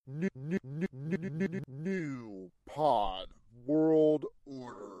New Pod World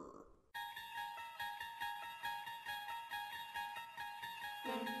Order.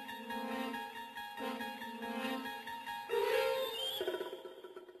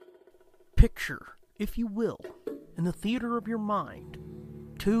 Picture, if you will, in the theater of your mind,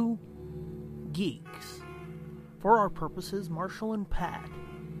 two geeks. For our purposes, Marshall and Pat,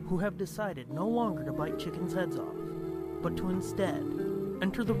 who have decided no longer to bite chickens' heads off, but to instead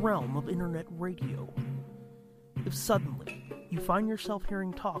enter the realm of internet radio. If suddenly you find yourself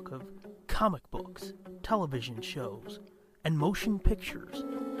hearing talk of comic books, television shows, and motion pictures,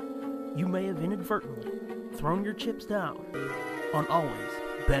 you may have inadvertently thrown your chips down on Always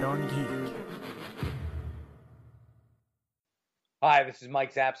Bet on Geek. Hi, this is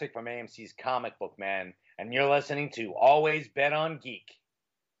Mike Zapsik from AMC's Comic Book Man, and you're listening to Always Bet on Geek.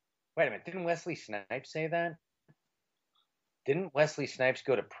 Wait a minute, didn't Wesley Snipes say that? Didn't Wesley Snipes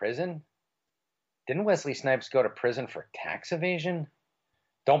go to prison? Didn't Wesley Snipes go to prison for tax evasion?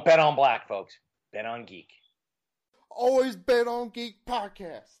 Don't bet on black, folks. Bet on geek. Always Bet on Geek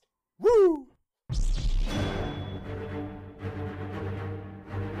podcast. Woo!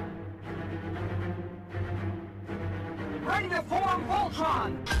 Ready to form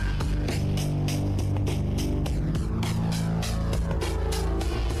Voltron!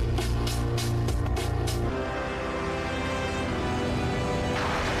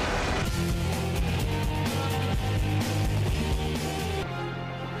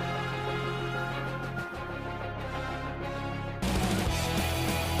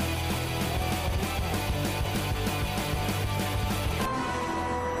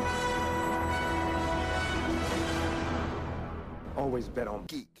 Always Bet on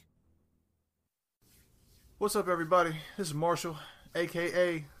Geek. What's up, everybody? This is Marshall,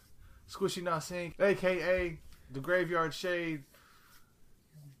 a.k.a. Squishy Not Sink, a.k.a. The Graveyard Shade.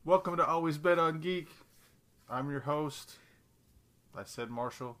 Welcome to Always Bet on Geek. I'm your host. I said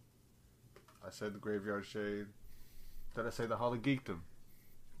Marshall. I said The Graveyard Shade. Did I say the Hall of Geekdom?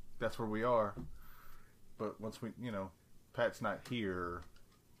 That's where we are. But once we, Pat's not here,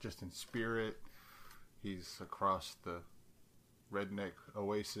 just in spirit. He's across the redneck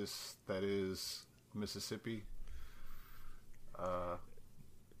oasis that is Mississippi.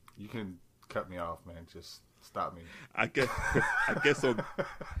 You can cut me off, man. Just stop me. I guess on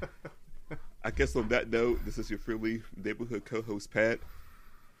that note, this is your friendly neighborhood co-host Pat.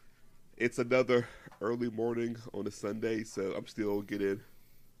 It's another early morning on a Sunday, so I'm still getting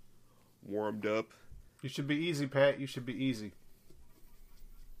warmed up. You should be easy, Pat. You should be easy.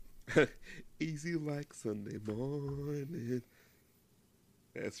 Easy like Sunday morning.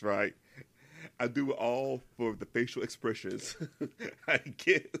 That's right. I do it all for the facial expressions I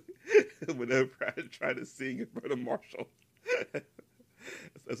get whenever I try to sing in front of Marshall.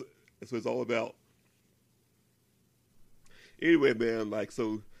 That's what it's all about. Anyway, man,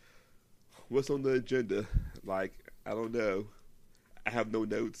 so what's on the agenda? I don't know. I have no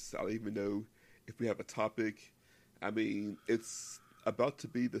notes. I don't even know if we have a topic. I mean, it's about to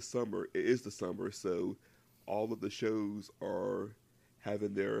be the summer. It is the summer, so all of the shows are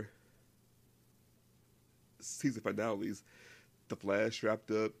having their season finales. The Flash wrapped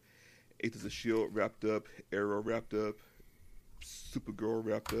up, Agents of S.H.I.E.L.D. wrapped up, Arrow wrapped up, Supergirl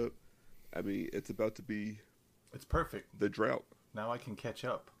wrapped up. I mean, it's about to be... It's perfect. The drought. Now I can catch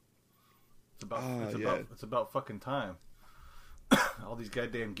up. It's about fucking time. All these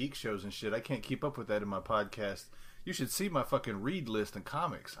goddamn geek shows and shit. I can't keep up with that in my podcast. You should see my fucking read list in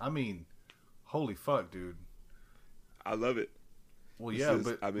comics. I mean, holy fuck, dude. I love it. Well, yeah,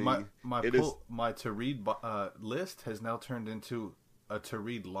 but my to read list has now turned into a to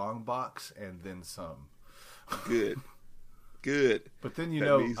read long box and then some. Good. But then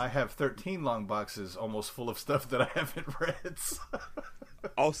means... I have 13 long boxes almost full of stuff that I haven't read.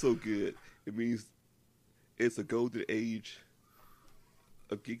 Also good. It means it's a golden age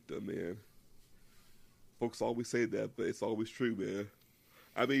of geekdom, man. Folks always say that, but it's always true, man.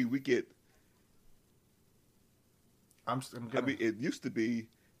 I mean, we get... it used to be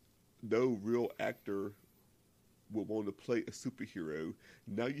no real actor would want to play a superhero.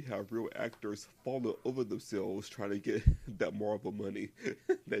 Now you have real actors falling over themselves trying to get that Marvel money,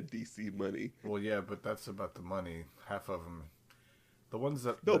 that DC money. Well, yeah, but that's about the money. Half of them. The ones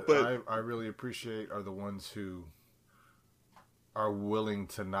that I really appreciate are the ones who are willing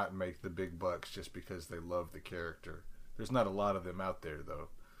to not make the big bucks just because they love the character. There's not a lot of them out there, though.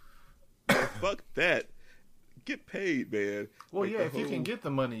 Fuck that. Get paid, man. Well, yeah, if you can get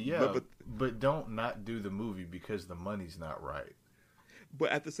the money, yeah. But don't not do the movie because the money's not right. But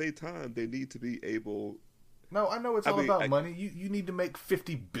at the same time, they need to be able... No, I know it's all about money. You need to make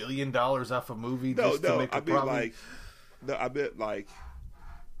 $50 billion off a movie to make a profit. I meant like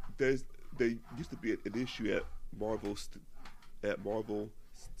there used to be an issue at Marvel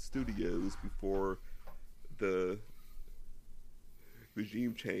Studios before the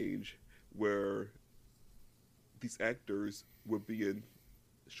regime change, where these actors were being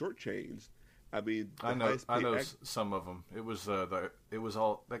shortchanged. I mean, I know some of them. It was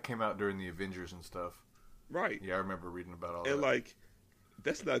all that came out during the Avengers and stuff. Right. Yeah, I remember reading about all that. And like,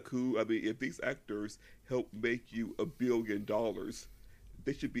 that's not cool. I mean, if these actors help make you $1 billion,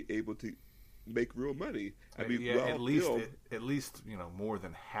 they should be able to make real money. I mean, yeah, at least more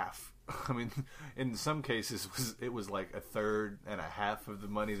than half. I mean, in some cases, it was like a third and a half of the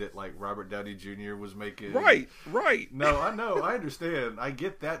money that like Robert Downey Jr. was making. Right. No, I know, I understand, I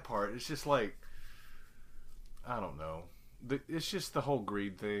get that part. It's just like, I don't know. It's just the whole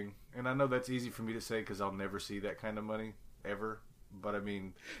greed thing, and I know that's easy for me to say because I'll never see that kind of money ever. But I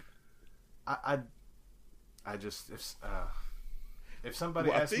mean, I just if somebody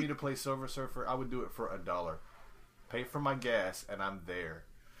asked me to play Silver Surfer, I would do it for $1. Pay for my gas, and I'm there.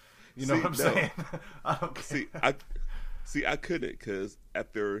 You know what I'm saying? I don't care. I couldn't, because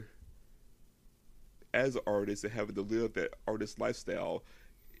as an artist and having to live that artist lifestyle,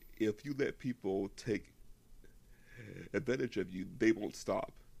 if you let people take advantage of you, they won't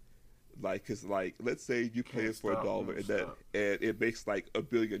stop. Like, cause like, let's say you play it for $1 and it makes like $1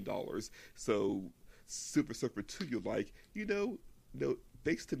 billion. So Silver Surfer 2, you're like,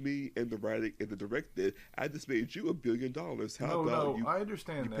 thanks to me and the writing and the directing, I just made you $1 billion. How about you? I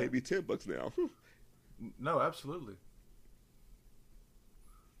understand you that. pay me $10 now. No, absolutely.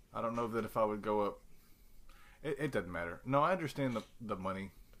 I don't know that if I would go up. It doesn't matter. No, I understand the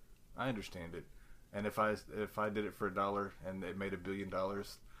money. I understand it. And if I did it for $1 and it made $1 billion,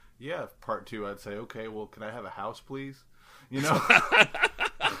 yeah, part 2, I'd say, okay, well, can I have a house, please?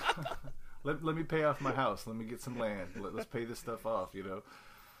 Let me pay off my house. Let me get some land. Let's pay this stuff off.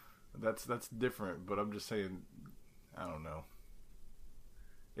 That's different. But I'm just saying, I don't know.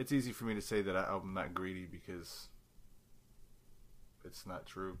 It's easy for me to say that I'm not greedy because it's not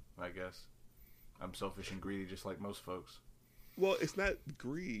true. I guess I'm selfish and greedy, just like most folks. Well, it's not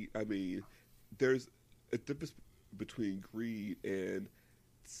greed. I mean, there's a difference between greed and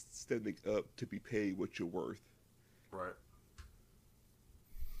standing up to be paid what you're worth. Right.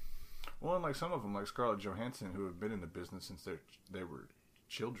 Well, and like some of them, like Scarlett Johansson, who have been in the business since they were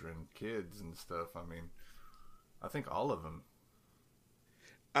kids and stuff. I mean, I think all of them.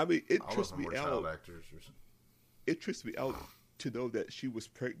 I mean, it trips me out. Child actors or something. It trips me out to know that she was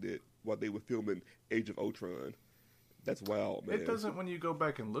pregnant while they were filming Age of Ultron. That's wild, man. It doesn't when you go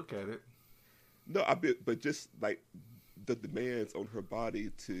back and look at it. No, but just like the demands on her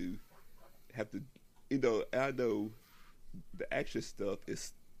body to have to, I know the action stuff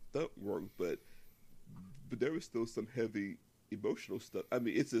is stunt work, but there was still some heavy emotional stuff. I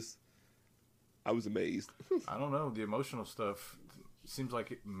mean, it's just, I was amazed. I don't know. The emotional stuff seems like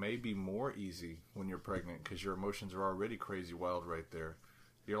it may be more easy when you're pregnant because your emotions are already crazy wild right there.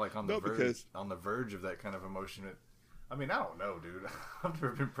 You're like on the verge of that kind of emotion. I mean, I don't know, dude. I've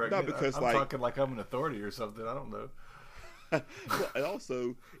never been pregnant. No, because I'm talking like I'm an authority or something. I don't know. Well, and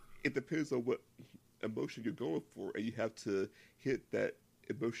also, it depends on what emotion you're going for, and you have to hit that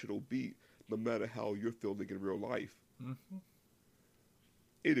emotional beat no matter how you're feeling in real life. Mm-hmm.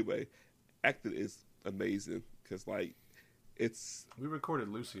 Anyway, acting is amazing because, like, it's... We recorded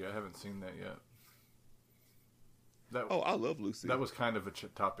Lucy. I haven't seen that yet. I love Lucy. That was kind of a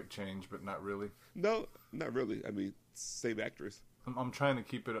topic change, but not really. No, not really. I mean, same actress. I'm trying to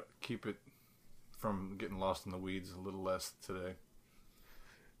keep it from getting lost in the weeds a little less today.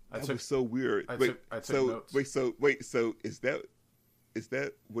 That was so weird. I took notes. Wait, so is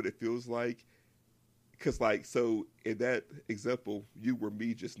that what it feels like? Because, like, so in that example, you were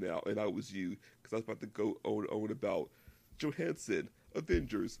me just now, and I was you, because I was about to go on about Johansson,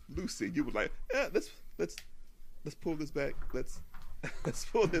 Avengers, Lucy. You were like, let's pull this back. Let's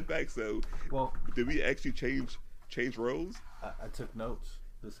pull it back. So, well, did we actually change roles? I took notes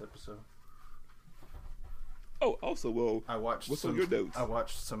this episode. Oh, also, well, what's on your notes? I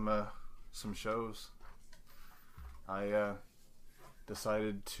watched some shows. I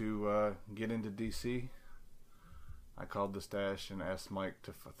decided to get into DC. I called the stash and asked Mike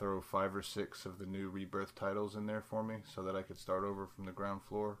to throw 5 or 6 of the new Rebirth titles in there for me so that I could start over from the ground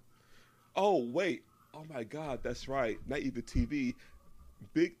floor. Oh, wait. Oh, my God. That's right. Not even TV.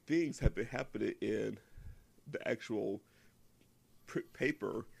 Big things have been happening in the actual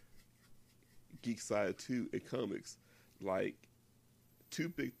paper geek side, too, in comics. Like, 2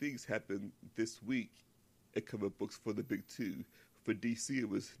 big things happened this week in comic books for the big two. For DC, it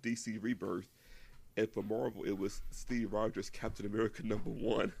was DC Rebirth. And for Marvel, it was Steve Rogers' Captain America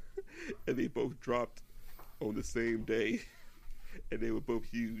 #1. And they both dropped on the same day. And they were both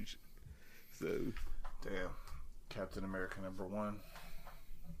huge. So, damn. Captain America #1.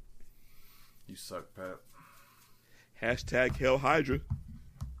 You suck, Pat. # Hail Hydra.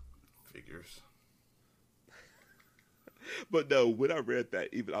 Figures. But no, when I read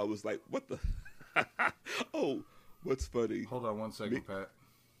that, even I was like, what the? Oh, what's funny? Hold on 1 second, Pat.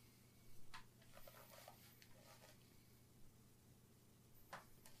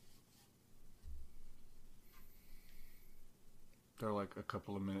 They're like a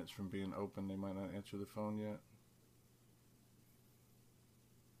couple of minutes from being open. They might not answer the phone yet.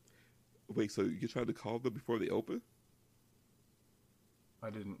 Wait, so you're trying to call them before they open? I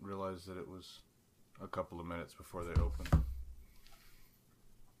didn't realize that it was a couple of minutes before they open.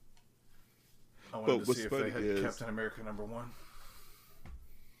 I wanted to see if they had Captain America #1.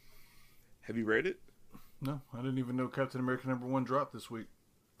 Have you read it? No, I didn't even know Captain America #1 dropped this week.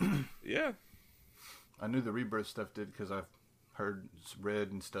 Yeah. I knew the Rebirth stuff did because I've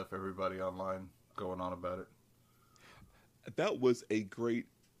read and stuff, everybody online going on about it. That was a great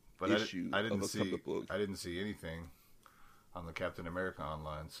issue I didn't of a see, comic book. I didn't see anything on the Captain America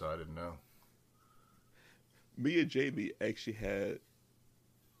online, so I didn't know. Me and Jamie actually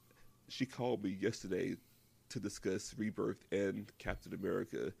she called me yesterday to discuss Rebirth and Captain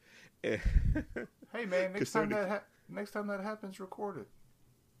America. And hey man, next time that happens, record it.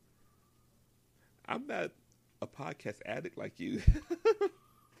 I'm not a podcast addict like you.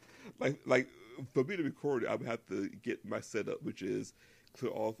 like for me to record it, I would have to get my setup, which is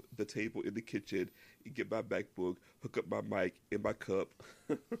clear off the table in the kitchen, get my MacBook, hook up my mic in my cup.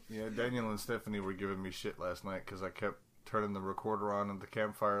 Yeah, Daniel and Stephanie were giving me shit last night because I kept turning the recorder on at the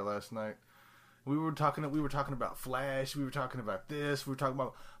campfire last night. We were talking about Flash. We were talking about this. We were talking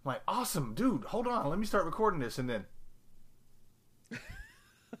about. I'm like, awesome, dude. Hold on, let me start recording this, and then.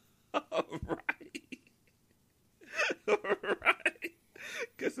 All right.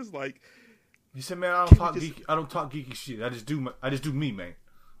 Guess it's like. You said, man, I don't talk geeky shit. I just do me, man.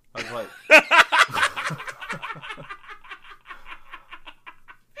 I was like.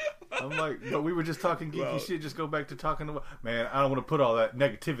 I'm like, but we were just talking geeky shit. Just go back to talking about, man, I don't want to put all that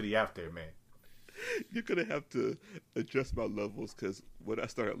negativity out there, man. You're going to have to adjust my levels because when I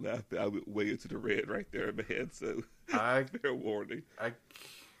started laughing, I went way into the red right there, man. So, fair warning. I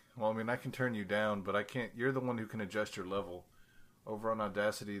can turn you down, but I can't. You're the one who can adjust your level. Over on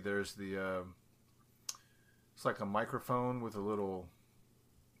Audacity, there's the, it's like a microphone with a little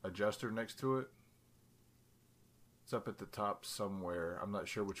adjuster next to it. It's up at the top somewhere. I'm not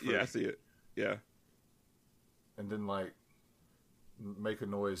sure which version. Yeah, I see it. Yeah. And then, like, make a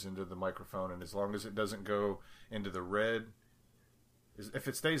noise into the microphone, and as long as it doesn't go into the red, if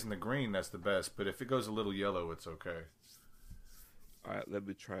it stays in the green, that's the best, but if it goes a little yellow, it's okay. All right, let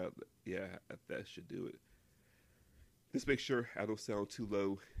me try it. Yeah, that should do it. Just make sure I don't sound too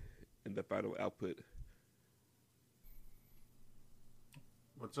low in the final output.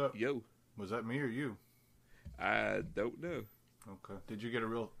 What's up? Yo. Was that me or you? I don't know. Okay. Did you get a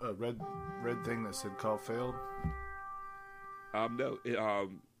real red thing that said call failed? No. It,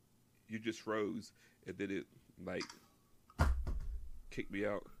 you just froze, and then it, like, kicked me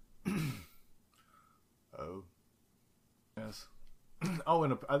out. Oh. Yes. Oh,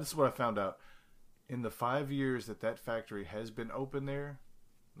 and this is what I found out. In the 5 years that factory has been open there,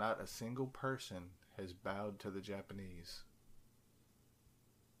 not a single person has bowed to the Japanese.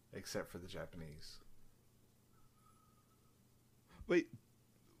 Except for the Japanese. Wait.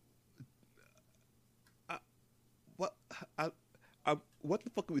 What the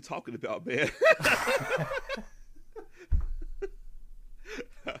fuck are we talking about, man?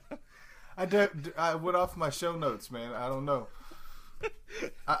 I went off my show notes, man. I don't know.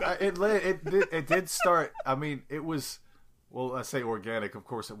 It did start. I mean, it was. Well, I say organic. Of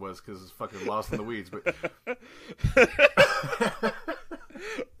course, it was because it's fucking lost in the weeds. But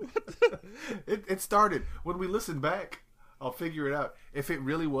it started when we listen back. I'll figure it out. If it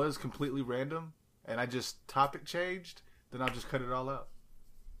really was completely random and I just topic changed, then I'll just cut it all out.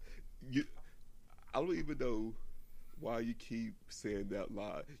 I don't even know why you keep saying that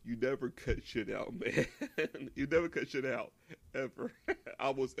lie. You never cut shit out, man. You never cut shit out. Ever.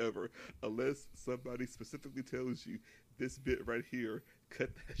 Almost ever. Unless somebody specifically tells you this bit right here, cut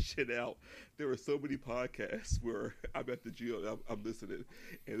that shit out. There are so many podcasts where I'm at the gym and I'm listening,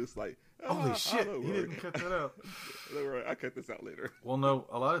 and it's like, holy shit, you didn't cut that out. Don't worry, I'll cut this out later. Well, no,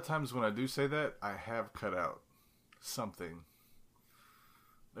 a lot of times when I do say that, I have cut out something.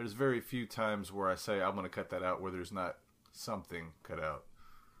 There's very few times where I say I'm going to cut that out where there's not something cut out.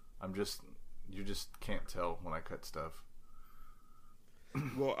 You just can't tell when I cut stuff.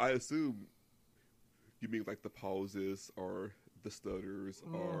 Well, I assume you mean like the pauses or the stutters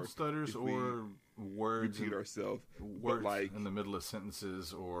or words repeat ourselves, words but like in the middle of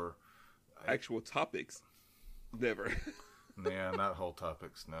sentences or actual topics. Never. Yeah, not whole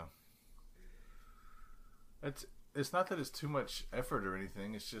topics. No. It's not that it's too much effort or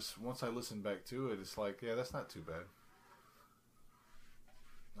anything. It's just once I listen back to it, it's like, yeah, that's not too bad.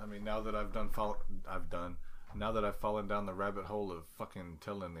 I mean, now that I've fallen down the rabbit hole of fucking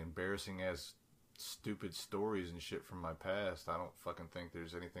telling embarrassing ass stupid stories and shit from my past, I don't fucking think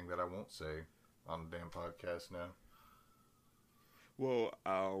there's anything that I won't say on the damn podcast now. Well,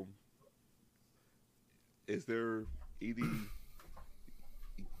 is there any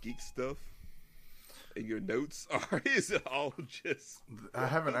geek stuff in your notes, or is it all just... I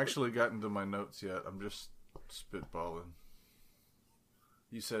haven't actually gotten to my notes yet. I'm just spitballing.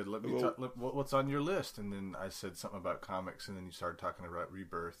 You said, what's on your list? And then I said something about comics, and then you started talking about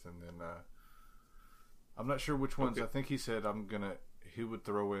Rebirth, and then I'm not sure which ones. Okay. I think he said he would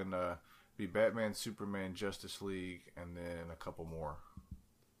throw in be Batman, Superman, Justice League, and then a couple more.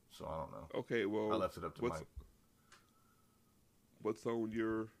 So I don't know. Okay, well, I left it up to Mike. What's on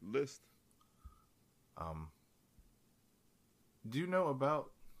your list? Do you know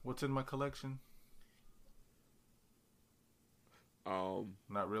about what's in my collection?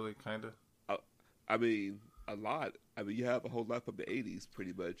 Not really, kind of. I mean, a lot. I mean, you have a whole lot from the 80s,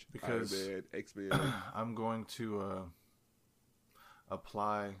 pretty much. Because Iron Man, X-Men. I'm going to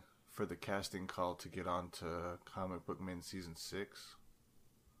apply for the casting call to get on to Comic Book Men Season 6.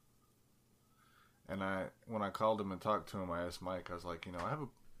 And when I called him and talked to him, I asked Mike, I was like, I have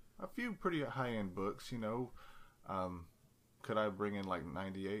a few pretty high-end books, could I bring in like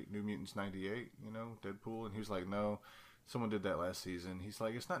 98, New Mutants 98, Deadpool? And he was like, no, someone did that last season. He's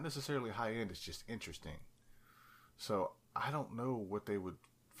like, it's not necessarily high-end, it's just interesting. So I don't know what they would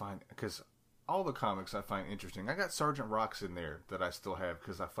find, because all the comics I find interesting. I got Sergeant Rock's in there that I still have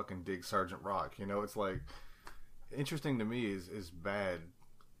because I fucking dig Sergeant Rock. It's like, interesting to me is bad,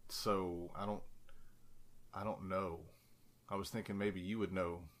 so I don't know. I was thinking maybe you would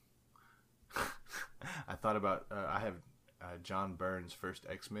know. I thought about, I have John Byrne's first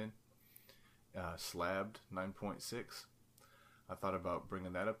X-Men, slabbed 9.6. I thought about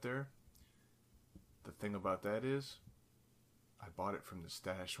bringing that up there. The thing about that is, I bought it from the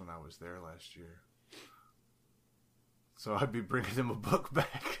stash when I was there last year. So I'd be bringing him a book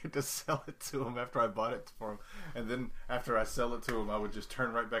back to sell it to him after I bought it for him. And then after I sell it to him, I would just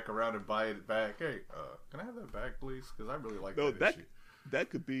turn right back around and buy it back. Hey, can I have that back, please? Because I really like that issue. That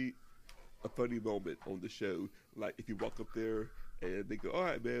could be a funny moment on the show. Like, if you walk up there and they go, all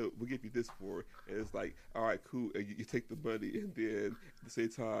right, man, we'll give you this for it. And it's like, all right, cool. And you take the money. And then at the same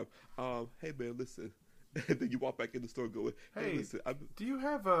time, hey, man, listen. And then you walk back in the store going, hey, listen. Do you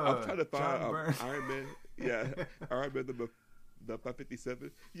have I'm trying to find Iron Man. Yeah, Iron Man number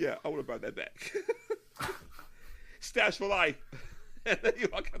 557. Yeah, I want to buy that back. Stash for life. And then you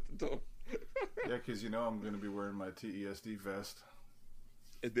walk out the door. Yeah, because I'm going to be wearing my TESD vest.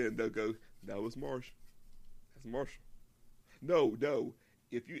 And then they'll go, that was Marsh. That's Marshall. No.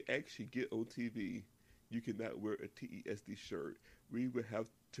 If you actually get on TV, you cannot wear a TESD shirt. We would have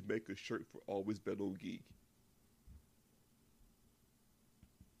to make a shirt for Always Bet on Geek.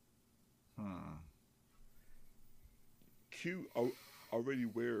 Q already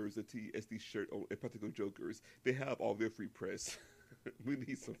wears a TESD shirt on Impractical Jokers. They have all their free press. We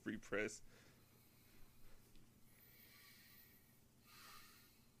need some free press.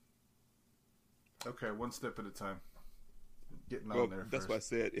 Okay, one step at a time. Getting on there first. That's why I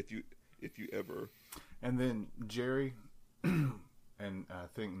said if you ever. And then Jerry and I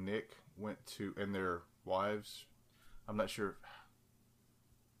think Nick went to, and their wives, I'm not sure.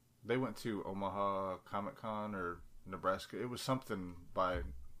 They went to Omaha Comic Con or Nebraska. It was something by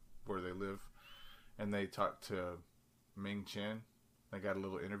where they live. And they talked to Ming Chen. They got a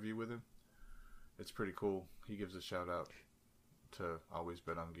little interview with him. It's pretty cool. He gives a shout out to Always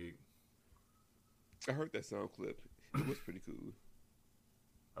Bet on Geek. I heard that sound clip. It was pretty cool.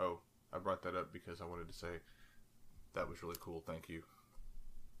 Oh, I brought that up because I wanted to say that was really cool. Thank you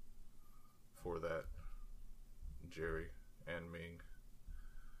for that, Jerry and Ming.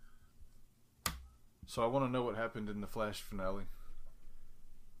 So I want to know what happened in the Flash finale.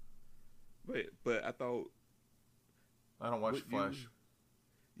 Wait, but I thought... I don't watch Flash.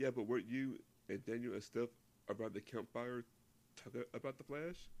 Yeah, but weren't you and Daniel and Steph around the campfire talking about the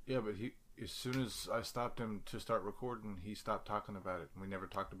Flash? Yeah, but as soon as I stopped him to start recording, he stopped talking about it. We never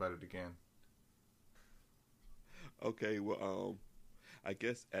talked about it again. Okay, well, I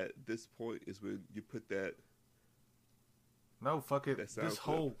guess at this point is when you put that. No, fuck it. This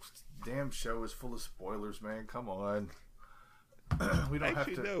whole damn show is full of spoilers, man. Come on. We don't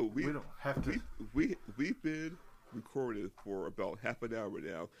Actually, have to. no, we don't have to. We've been recording for about half an hour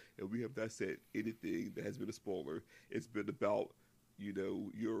now, and we have not said anything that has been a spoiler. It's been about,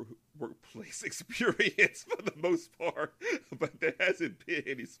 your workplace experience for the most part, but there hasn't been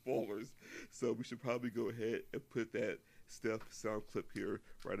any spoilers. So we should probably go ahead and put that Steph sound clip here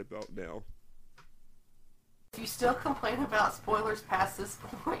right about now. If you still complain about spoilers past this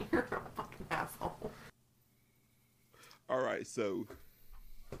point, you're a fucking asshole. All right, so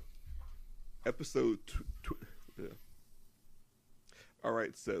episode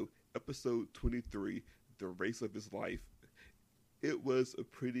episode 23, the race of his life. It was a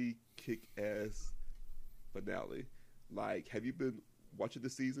pretty kick-ass finale. Like, have you been watching the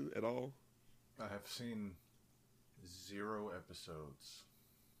season at all? I have seen 0 episodes.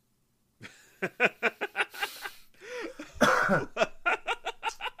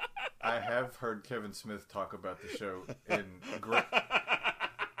 I have heard Kevin Smith talk about the show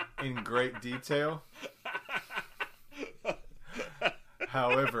in great detail.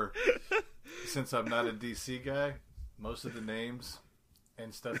 However, since I'm not a DC guy, most of the names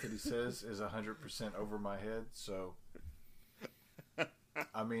and stuff that he says is 100% over my head. So,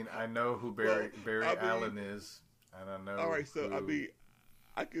 I mean, I know who Barry Allen is, and I know. All right, so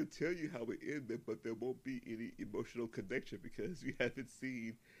I can tell you how it ended, but there won't be any emotional connection because you haven't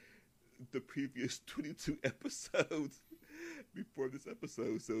seen the previous 22 episodes before this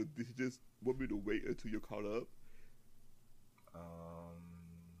episode. So did you just want me to wait until you're caught up?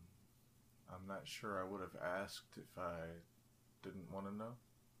 I'm not sure I would have asked if I didn't want to know.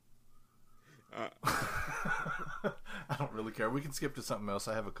 I don't really care. We can skip to something else.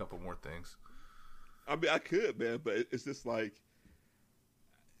 I have a couple more things. I mean, I could, man, but it's just like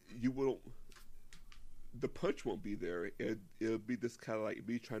you won't. The punch won't be there, and it'll be this kind of like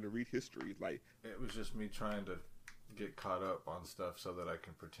me trying to read history. Like, it was just me trying to get caught up on stuff so that I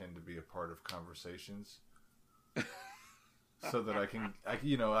can pretend to be a part of conversations, so that I can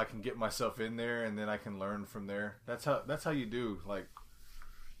get myself in there, and then I can learn from there. That's how you do. Like,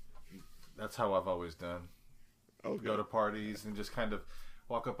 that's how I've always done. Okay. Go to parties and just kind of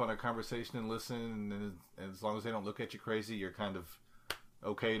walk up on a conversation and listen, and then as long as they don't look at you crazy, you're kind of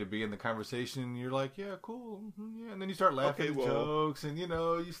okay to be in the conversation. You're like, yeah, cool, yeah, and then you start laughing at jokes, and you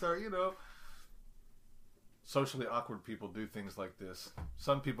start, socially awkward people do things like this.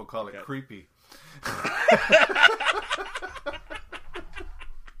 Some people call it creepy.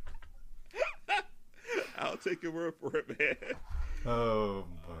 I'll take your word for it, man. Oh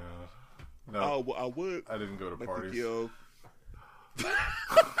man, no, I would. I didn't go to like parties.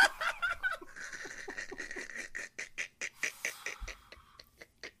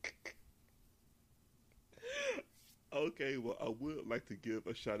 Okay, well, I would like to give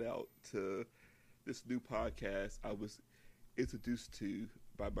a shout out to this new podcast I was introduced to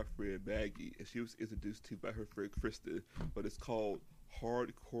by my friend Maggie, and she was introduced to by her friend Kristen, but it's called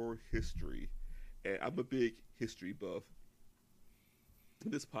Hardcore History, and I'm a big history buff.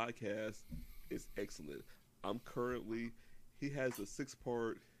 This podcast is excellent. He has a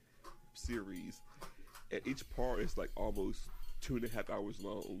 6-part series, and each part is like almost 2.5 hours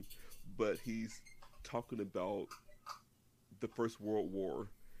long, but he's talking about the First World War,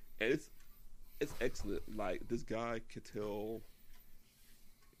 and it's excellent. Like, this guy could tell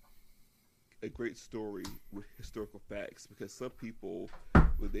a great story with historical facts, because some people,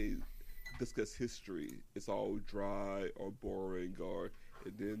 when they discuss history, it's all dry or boring, or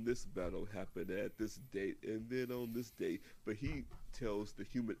and then this battle happened at this date, and then on this date. But he tells the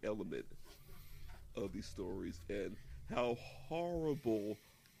human element of these stories and how horrible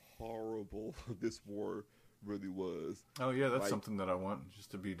this war really was. Oh yeah, that's something that I want, just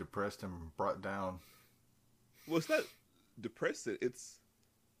to be depressed and brought down. Well, it's not depressing. It's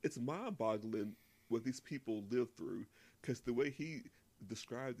mind-boggling what these people live through, because the way he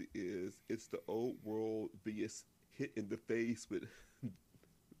described it is, it's the old world being hit in the face with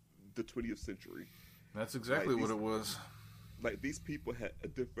the 20th century. That's exactly what it was. Like, these people had a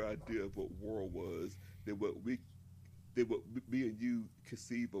different idea of what war was than what me and you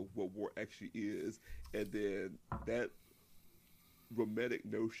conceive of what war actually is, and then that romantic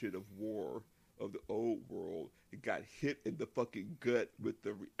notion of war of the old world, it got hit in the fucking gut with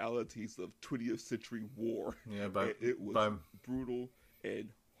the realities of 20th century war. Yeah, it was brutal and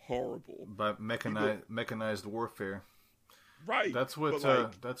horrible. By mechanized warfare. Right. That's what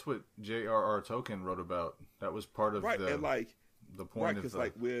J.R.R. Tolkien wrote about. That was part of the point of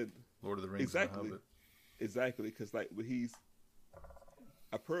when Lord of the Rings. Exactly. Exactly, because like when he's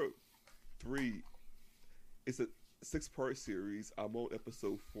I've heard 3. It's a 6-part series. I'm on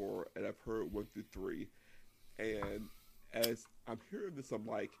episode 4, and I've heard 1 through 3. And as I'm hearing this, I'm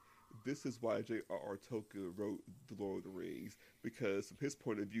like, this is why J.R.R. Tolkien wrote The Lord of the Rings, because from his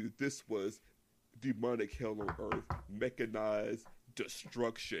point of view, this was demonic hell on earth, mechanized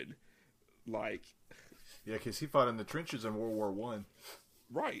destruction. Like, yeah, because he fought in the trenches in World War One.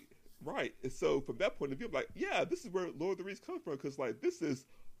 Right. And so from that point of view, I'm like, yeah, this is where Lord of the Rings comes from, because like this is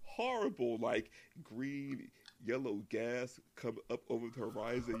horrible, like green, yellow gas come up over the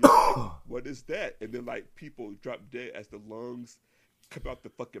horizon. You're like, what is that? And then like people drop dead as the lungs come out the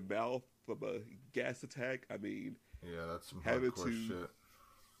fucking mouth from a gas attack. I mean, yeah, that's some hardcore shit.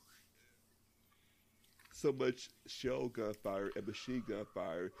 So much shell gunfire and machine gun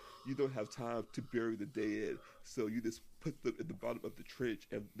fire, you don't have time to bury the dead, so you just put them in the bottom of the trench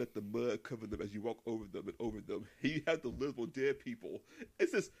and let the mud cover them as you walk over them and over them. And you have the little dead people.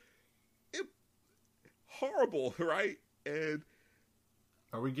 It's just horrible, right? And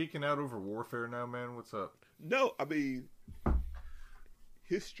are we geeking out over warfare now, man? What's up? No, I mean,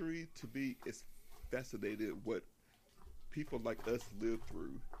 history to me is fascinating. What people like us live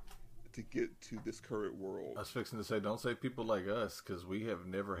through to get to this current world. I was fixing to say, don't say people like us, because we have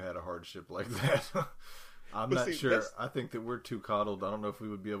never had a hardship like that. I'm not sure. I think that we're too coddled. I don't know if we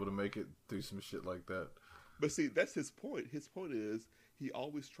would be able to make it through some shit like that. But see, that's his point. His point is he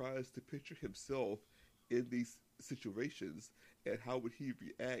always tries to picture himself in these situations and how would he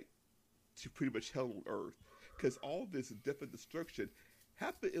react to pretty much hell on earth. Because all this death and destruction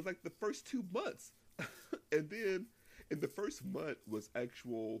happened in like the first 2 months. And then in the first month was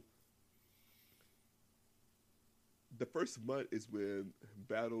actual... The first month is when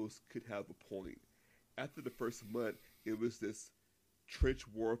battles could have a point. After the first month, it was this trench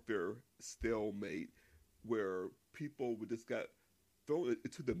warfare stalemate where people would just got thrown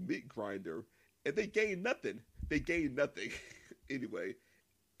into the meat grinder and they gained nothing. Anyway,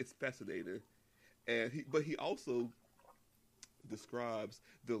 it's fascinating. And he also describes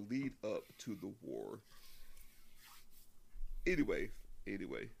the lead up to the war. Anyway.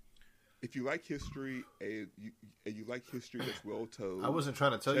 If you like history and you like history that's well told, I wasn't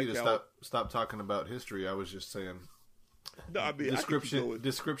trying to tell you to stop talking about history. I was just saying, no, I mean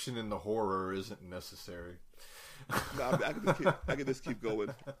description in the horror isn't necessary. No, I mean, I can just keep going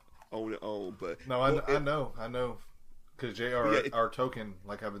on and on. But no, I know, because J.R.R. Tolkien,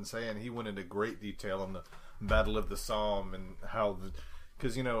 like I've been saying, he went into great detail on the Battle of the Somme and how,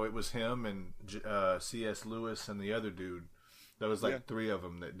 because it was him and C.S. Lewis and the other dude. There was 3 of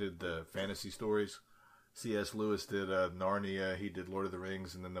them that did the fantasy stories. C.S. Lewis did Narnia. He did Lord of the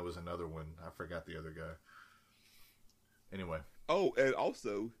Rings, and then there was another one. I forgot the other guy. Anyway. Oh, and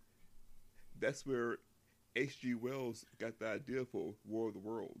also, that's where H.G. Wells got the idea for War of the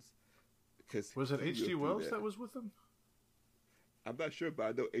Worlds. Was it H.G. Wells that was with him? I'm not sure, but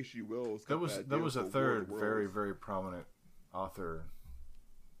I know H.G. Wells. There was a third very, very prominent author.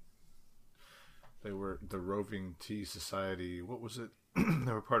 They were the Roving Tea Society. What was it?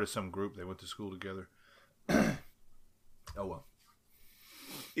 They were part of some group. They went to school together. Oh, well.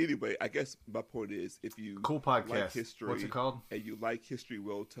 Anyway, I guess my point is, if you cool podcast. Like history, what's it called? And you like history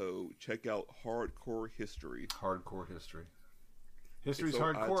well told, check out Hardcore History. Hardcore History. History's it's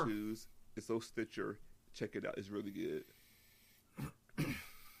on hardcore. iTunes, it's on Stitcher. Check it out. It's really good.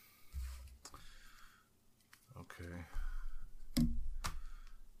 Okay.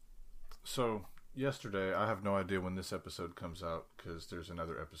 So... yesterday, I have no idea when this episode comes out because there's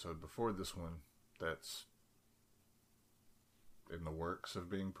another episode before this one that's in the works of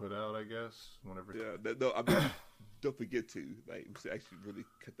being put out, I guess. Whenever. Yeah, no, I mean, don't forget to actually really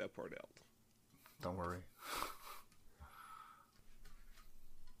cut that part out. Don't worry.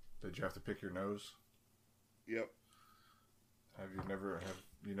 Did you have to pick your nose? Yep. Have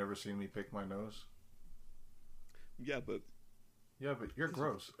you never seen me pick my nose? Yeah, but you're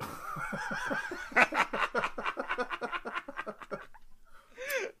gross.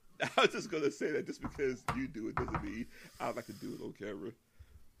 I was just going to say that just because you do it doesn't mean I'd like to do it on camera.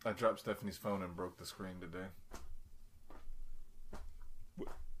 I dropped Stephanie's phone and broke the screen today.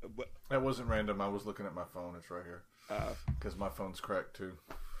 What? That wasn't random. I was looking at my phone. It's right here. Because my phone's cracked too.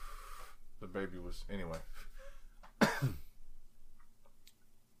 The baby was... Anyway.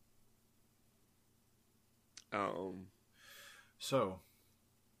 So,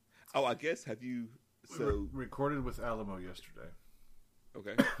 I guess have you recorded with Alamo yesterday?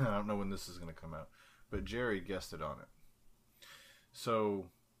 Okay. I don't know when this is going to come out, but Jerry guested on it. So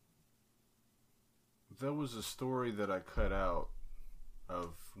there was a story that I cut out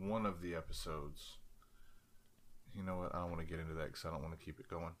of one of the episodes. You know what? I don't want to get into that because I don't want to keep it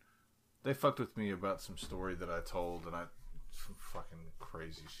going. They fucked with me about some story that I told, and some fucking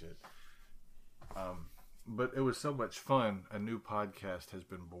crazy shit. But it was so much fun. A new podcast has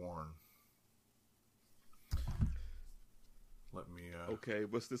been born. Let me. Okay,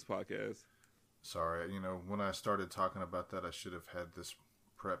 what's this podcast? Sorry, when I started talking about that, I should have had this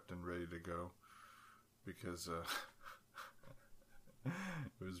prepped and ready to go because it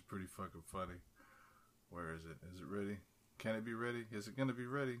was pretty fucking funny. Where is it? Is it ready? Can it be ready? Is it going to be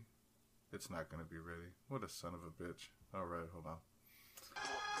ready? It's not going to be ready. What a son of a bitch. All right, hold on.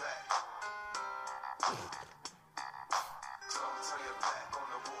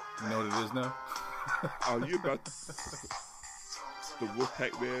 You know what it is now? Are you about the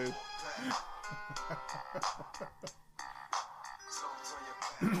Wolfpack Man?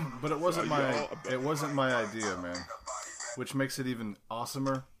 But it wasn't my idea, man. Which makes it even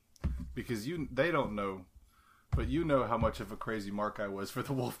awesomer because they don't know, but you know how much of a crazy mark I was for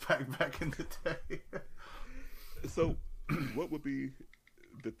the Wolfpack back in the day. So, what would be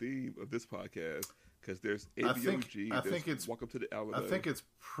the theme of this podcast? Because there's ABoG. I think it's Welcome to the Alamo. I think it's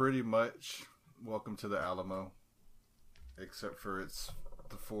pretty much Welcome to the Alamo, except for it's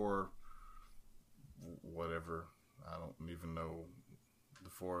the four, whatever. I don't even know the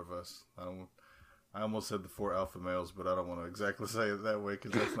four of us. I almost said the four alpha males, but I don't want to exactly say it that way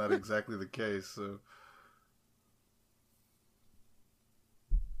because that's not exactly the case. So.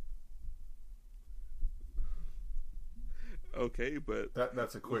 Okay, but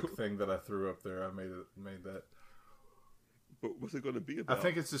that's a quick thing that I threw up there. I made that. But what's it going to be about? I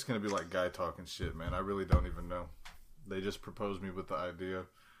think it's just going to be like guy talking shit, man. I really don't even know. They just proposed me with the idea,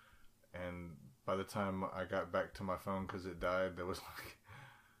 and by the time I got back to my phone because it died, there was like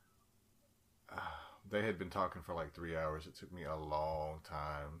they had been talking for like 3 hours. It took me a long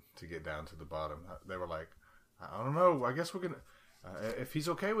time to get down to the bottom. They were like, I don't know. I guess we're gonna if he's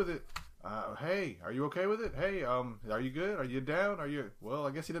okay with it. Hey, are you okay with it? Hey, are you good? Are you down? Well,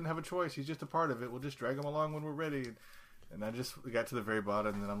 I guess he didn't have a choice. He's just a part of it. We'll just drag him along when we're ready. And I just got to the very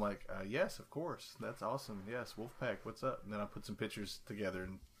bottom, and then I'm like, yes, of course. That's awesome. Yes, Wolfpack, what's up? And then I put some pictures together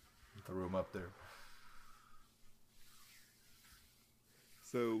and threw them up there.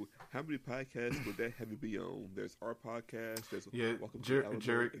 So, how many podcasts would that have you be on? There's our podcast. There's Welcome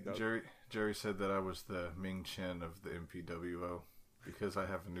to Jerry said that I was the Ming Chen of the MPWO because I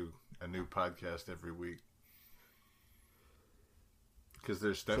have a new podcast every week. Because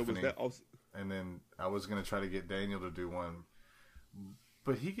there's Stephanie, and then I was gonna try to get Daniel to do one,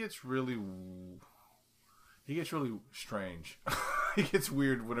 but he gets really strange. He gets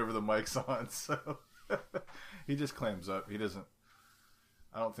weird whenever the mic's on, so he just clams up. He doesn't.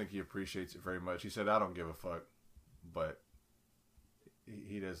 I don't think he appreciates it very much. He said, "I don't give a fuck," but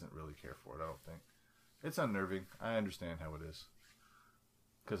he doesn't really care for it. I don't think it's unnerving. I understand how it is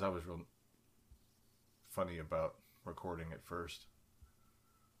because I was real funny about recording at first.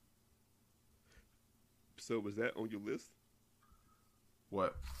 So was that on your list?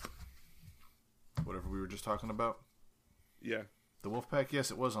 What? Whatever we were just talking about? Yeah. The Wolfpack? Yes,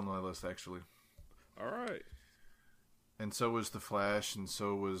 it was on my list, actually. All right. And so was The Flash, and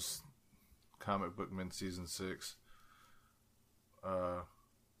so was Comic Book Men Season 6. I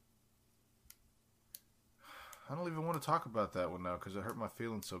don't even want to talk about that one now because it hurt my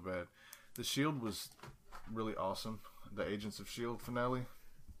feelings so bad. The Shield was really awesome. The Agents of Shield finale.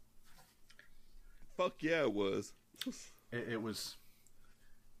 Fuck yeah, it was. It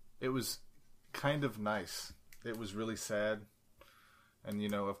was kind of nice. It was really sad. And,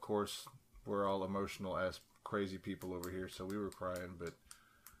 of course, we're all emotional as crazy people over here, so we were crying, but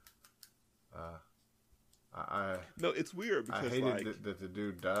No, it's weird because I hated that the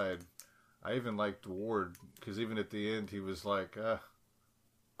dude died. I even liked Ward, because even at the end, he was like,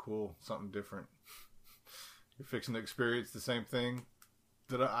 cool, something different. You're fixing to experience the same thing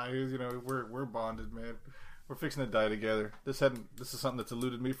that we're bonded, man. We're fixing to die together. This is something that's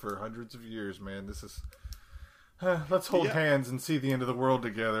eluded me for hundreds of years, man. This is let's hold hands and see the end of the world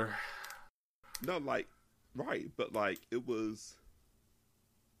together. No, right, but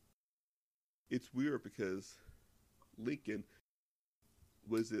it's weird because Lincoln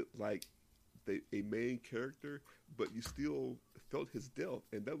was a main character, but you still felt his death,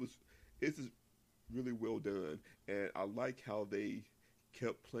 and it's just really well done. And I like how they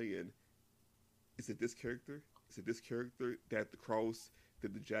kept playing. Is it this character? Is it this character that had the cross,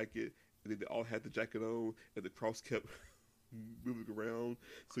 did the jacket, and then they all had the jacket on, and the cross kept moving around,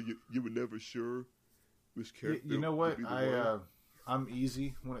 so you were never sure which character. You know what? I'm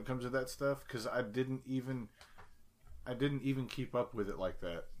easy when it comes to that stuff because I didn't even keep up with it like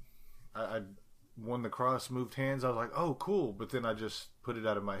that. I when the cross moved hands, I was like, oh, cool. But then I just put it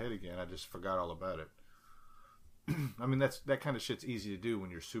out of my head again. I just forgot all about it. I mean, that kind of shit's easy to do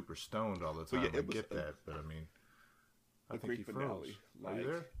when you're super stoned all the time. I get that, but I mean, I think he froze. Are you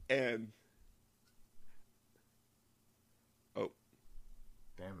there? And oh,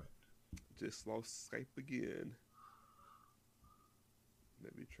 damn it! Just lost Skype again.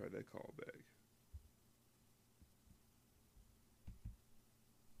 Let me try that call back.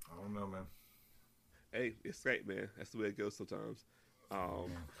 I don't know, man. Hey, it's Skype, man. That's the way it goes sometimes.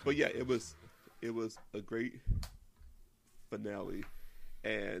 But yeah, it was a great finale,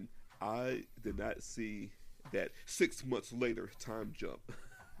 and I did not see that 6 months later time jump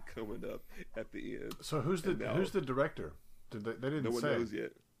coming up at the end. So who's the director? They didn't say. No one knows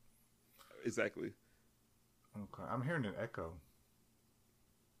yet. Exactly. Okay, I'm hearing an echo.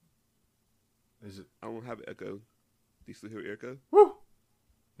 Is it? I don't have an echo. Do you still hear echo? Woo!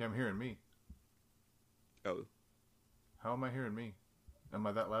 Yeah, I'm hearing me. Oh. How am I hearing me? Am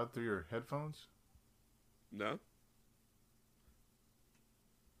I that loud through your headphones? No.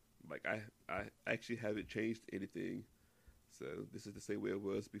 Like I actually haven't changed anything, so this is the same way it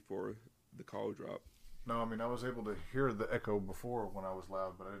was before the call dropped. No, I mean I was able to hear the echo before when I was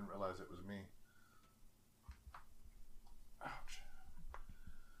loud, but I didn't realize it was me. Ouch.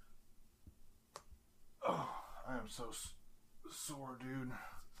 Oh, I am so sore, dude.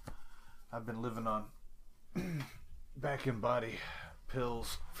 I've been living on back in body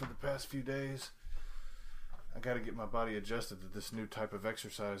pills for the past few days. I got to get my body adjusted to this new type of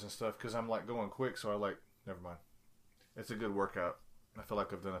exercise and stuff because I'm like going quick, so never mind. It's a good workout. I feel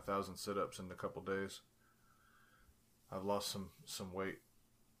like I've done 1,000 sit-ups in a couple days. I've lost some weight.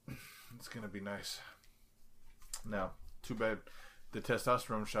 It's going to be nice. Now, too bad the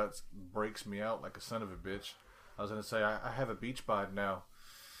testosterone shots breaks me out like a son of a bitch. I was going to say, I have a beach bod now.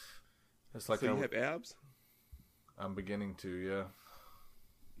 It's like so you have abs? I'm beginning to, yeah.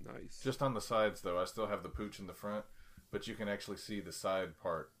 Nice. Just on the sides, though. I still have the pooch in the front, but you can actually see the side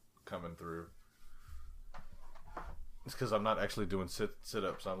part coming through. It's because I'm not actually doing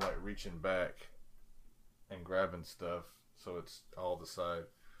sit-ups. I'm like reaching back and grabbing stuff, so it's all the side.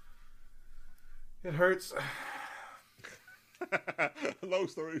 It hurts. Long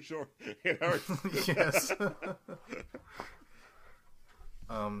story short, it hurts. Yes.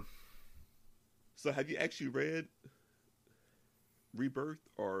 So have you actually read Rebirth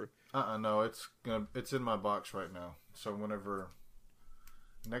or? No, it's in my box right now. So whenever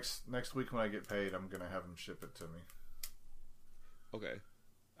next week when I get paid, I'm gonna have them ship it to me. Okay,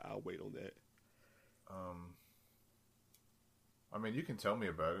 I'll wait on that. I mean, you can tell me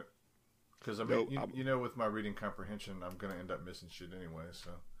about it. Because, I mean, you know, with my reading comprehension, I'm going to end up missing shit anyway,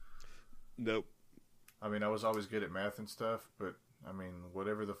 so. Nope. I mean, I was always good at math and stuff, but, I mean,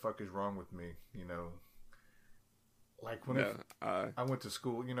 whatever the fuck is wrong with me, you know. Like, when I went to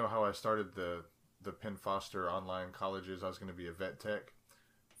school, you know how I started the Penn Foster online colleges, I was going to be a vet tech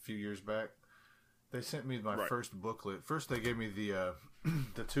a few years back. They sent me my first booklet. First, they gave me the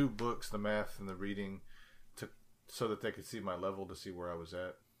the two books, the math and the reading, so that they could see my level to see where I was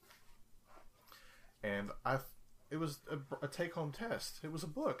at. And it was a take-home test. It was a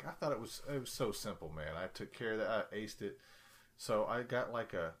book. I thought it was so simple, man. I took care of that. I aced it. So I got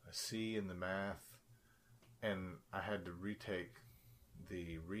like a C in the math, and I had to retake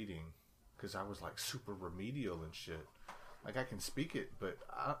the reading because I was like super remedial and shit. Like I can speak it, but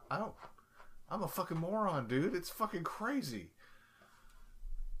I don't. I'm a fucking moron, dude. It's fucking crazy.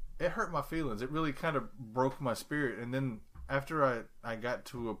 It hurt my feelings. It really kind of broke my spirit. And then after I got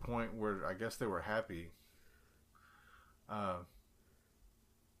to a point where I guess they were happy,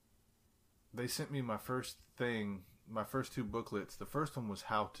 they sent me my first two booklets. The first one was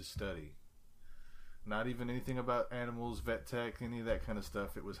How to Study. Not even anything about animals, vet tech, any of that kind of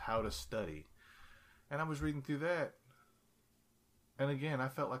stuff. It was How to Study. And I was reading through that. And again, I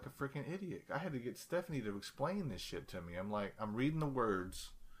felt like a freaking idiot. I had to get Stephanie to explain this shit to me. I'm like, I'm reading the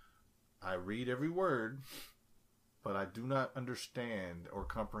words. I read every word, but I do not understand or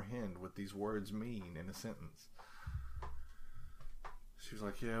comprehend what these words mean in a sentence. She was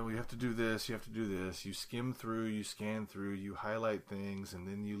like, yeah, well, you have to do this, you have to do this. You skim through, you scan through, you highlight things, and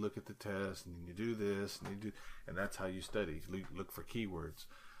then you look at the test, and then you do this, and that's how you study. You look for keywords.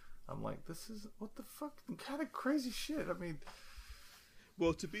 I'm like, this is, what the fuck kind of crazy shit. I mean...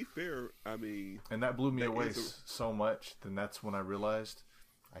 Well, to be fair, I mean... And that blew me away so much, then that's when I realized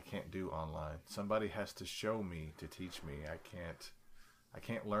I can't do online. Somebody has to show me to teach me. I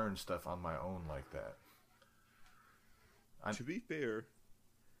can't learn stuff on my own like that. To be fair,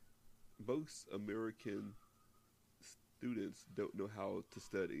 most American students don't know how to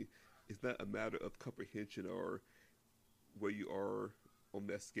study. It's not a matter of comprehension or where you are on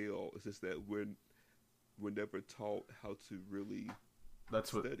that scale. It's just that we're never taught how to really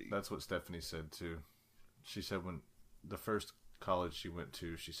study. That's what Stephanie said too. She said when the first college she went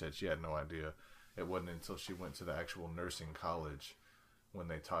to, she said she had no idea. It wasn't until she went to the actual nursing college when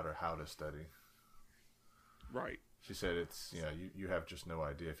they taught her how to study. Right. She said it's you have just no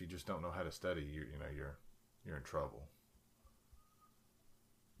idea. If you just don't know how to study, you're in trouble.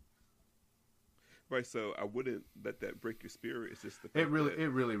 Right, so I wouldn't let that break your spirit. It's just the fact it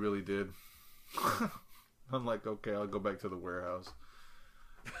really did. I'm like, okay, I'll go back to the warehouse.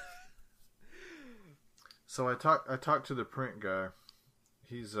 So I talked to the print guy.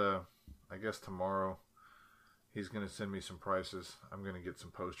 He's I guess tomorrow he's gonna send me some prices. I'm gonna get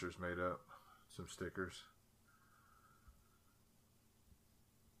some posters made up, some stickers.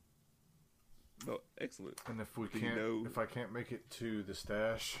 Oh, excellent. And if I can't make it to the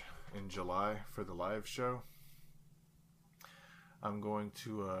stash in July for the live show, I'm going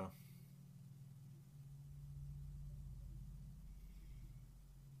to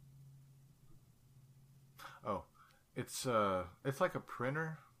it's like a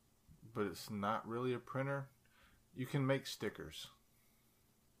printer, but it's not really a printer. You can make stickers.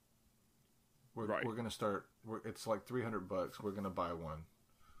 We're gonna start. It's like $300. We're gonna buy one,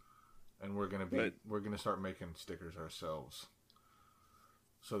 and we're gonna start making stickers ourselves.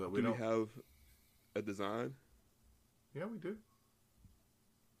 So that we have a design. Yeah, we do.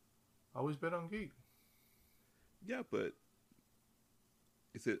 Always bet on geek. Yeah, but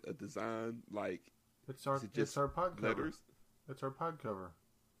is it a design like? It's our pod cover. Letters? It's our pod cover.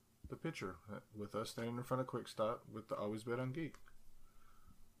 The picture with us standing in front of Quick Stop with the Always Bet on Geek.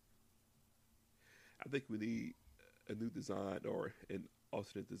 I think we need a new design or an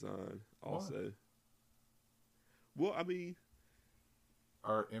alternate design also. Why? Well, I mean,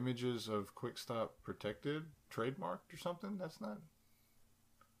 are images of Quick Stop protected, trademarked or something? That's not.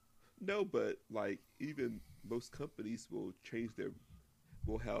 No, but like even most companies will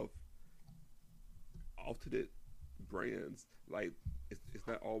have alternate brands. Like it's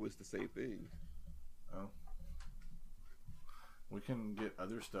not always the same thing. Oh, we can get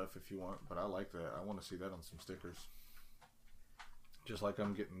other stuff if you want, but I like that. I want to see that on some stickers. Just like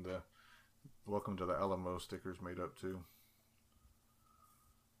I'm getting the Welcome to the Alamo stickers made up too.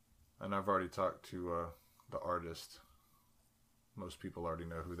 And I've already talked to the artist. Most people already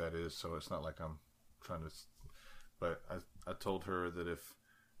know who that is, so it's not like I'm trying to. But I told her that if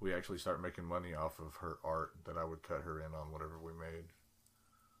we actually start making money off of her art, that I would cut her in on whatever we made.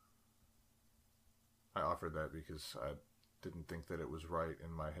 I offered that because I didn't think that it was right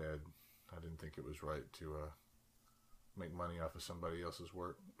in my head. I didn't think it was right to make money off of somebody else's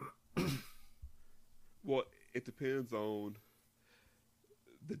work. Well, it depends on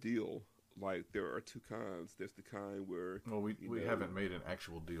the deal. Like, there are two kinds. There's the kind where... Well, we haven't made an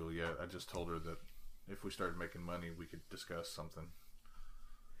actual deal yet. I just told her that if we started making money, we could discuss something.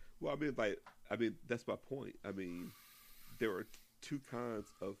 Well, I mean, that's my point. I mean, there are two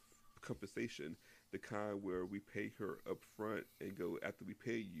kinds of compensation. The kind where we pay her up front and go, after we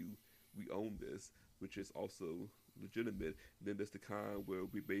pay you, we own this, which is also legitimate. And then there's the kind where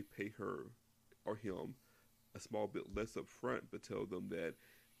we may pay her or him a small bit less up front, but tell them that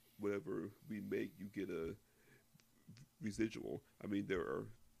whatever we make, you get a residual. I mean, there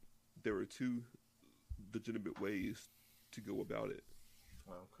are two legitimate ways to go about it.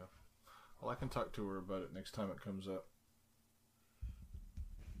 Oh, okay. Well, I can talk to her about it next time it comes up.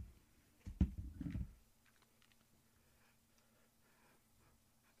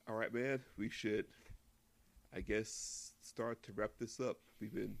 All right, man. We should, I guess, start to wrap this up.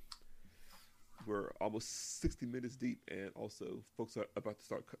 We're almost 60 minutes deep, and also folks are about to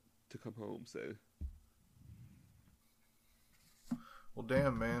start to come home. So, well,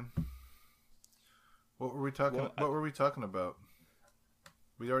 damn, man. What were we talking? What were we talking about?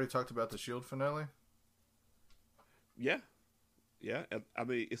 We already talked about the Shield finale. Yeah. And, I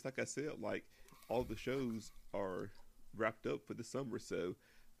mean, it's like I said, like all the shows are wrapped up for the summer, so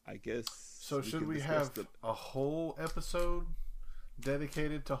I guess. So should we have a whole episode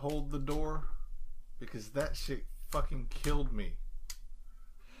dedicated to Hold the Door? Because that shit fucking killed me.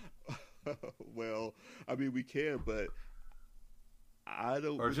 Well, I mean, we can, but I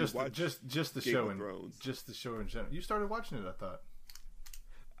don't. Or really just the Game show of in Thrones. Just the show in general. You started watching it, I thought.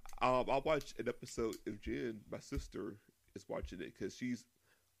 I watched an episode of Jen. My sister is watching it because she's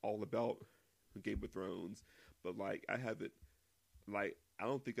all about Game of Thrones. But like, I haven't. Like, I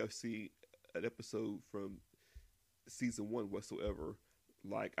don't think I've seen an episode from season 1 whatsoever.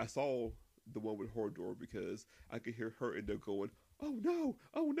 Like, I saw the one with Hordor because I could hear her in there going, "Oh no,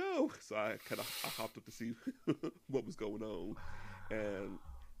 oh no!" So I hopped up to see what was going on, and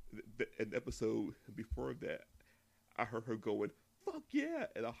an episode before that, I heard her going, "Fuck yeah!"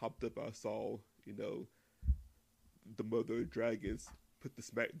 And I hopped up. I saw, the mother of dragons put the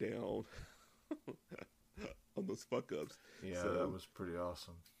smack down on those fuck ups. Yeah, so, that was pretty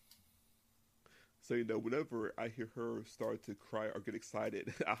awesome. So, whenever I hear her start to cry or get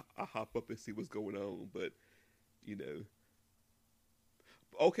excited, I hop up and see what's going on. But,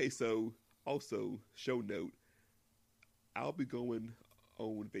 Okay, so, also, show note, I'll be going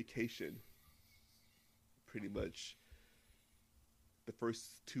on vacation pretty much the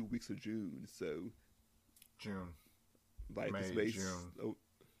first 2 weeks of June. So, June. like May, this May, June. Oh,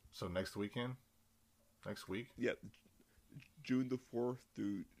 So next weekend? Next week? yeah, June the 4th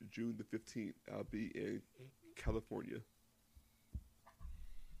through June the 15th, I'll be in California.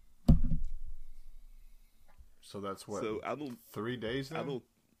 So that's what? So I don't. 3 days then? I don't.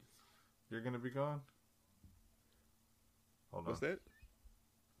 You're going to be gone? Hold on. What's that?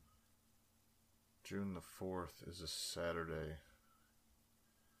 June the 4th is a Saturday.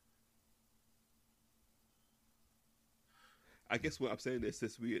 I guess what I'm saying is,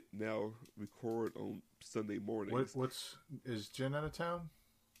 since we now record on Sunday mornings. Is Jen out of town?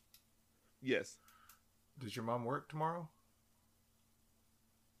 Yes. Does your mom work tomorrow?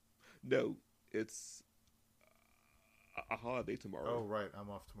 No, it's a holiday tomorrow. Oh, right. I'm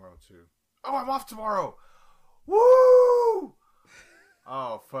off tomorrow, too. Oh, I'm off tomorrow! Woo!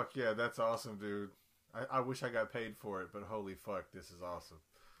 Oh, fuck yeah. That's awesome, dude. I wish I got paid for it, but holy fuck, this is awesome.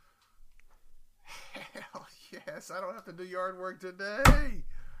 Hell yes, I don't have to do yard work today.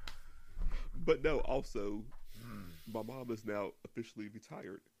 But no, also, my mom is now officially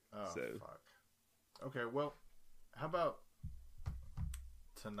retired. Oh, so. fuck. Okay, well, how about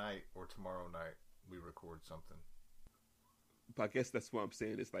tonight or tomorrow night we record something? But I guess that's what I'm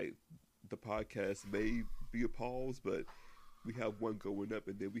saying. It's like the podcast may be a pause, but we have one going up,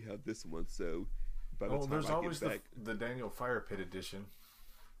 and then we have this one. So by the time there's I always get back, the Daniel Fire Pit edition.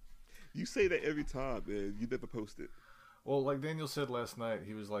 You say that every time, and you never post it. Well, like Daniel said last night,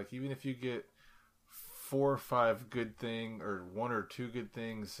 he was like, even if you get 4 or 5 good things, or 1 or 2 good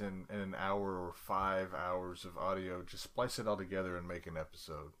things in an hour or 5 hours of audio, just splice it all together and make an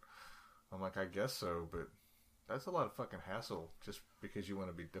episode. I'm like, I guess so, but that's a lot of fucking hassle just because you want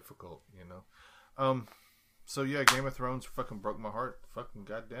to be difficult, So yeah, Game of Thrones fucking broke my heart. Fucking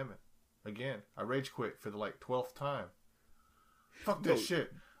goddamn it. Again, I rage quit for the 12th time. Fuck this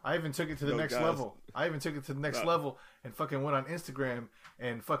shit. I even took it to the next level. I even took it to the next level and fucking went on Instagram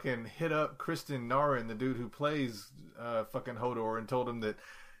and fucking hit up Kristen Narin, the dude who plays fucking Hodor, and told him that,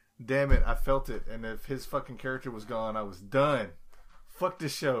 damn it, I felt it. And if his fucking character was gone, I was done. Fuck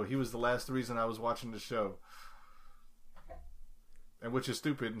this show. He was the last reason I was watching the show. And which is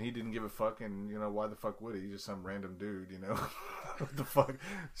stupid, and he didn't give a fuck, and, why the fuck would he? He's just some random dude, What the fuck?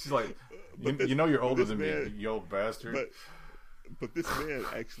 She's like, you're older than me, you old bastard. But this man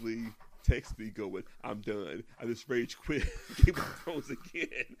actually texts me going, "I'm done. I just rage quit Game of Thrones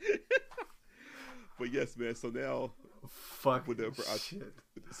again." But yes, man. So now,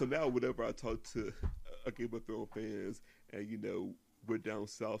 whenever I talk to Game of Thrones fans, and we're down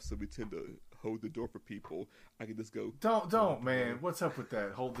south, so we tend to hold the door for people. I can just go, Don't, man. What's up with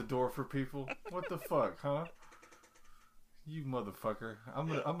that? Hold the door for people? What the fuck, huh? You motherfucker! I'm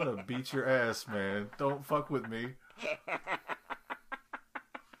gonna beat your ass, man. Don't fuck with me.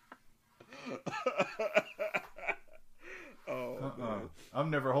 Man. I'm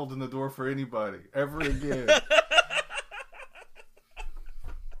never holding the door for anybody ever again.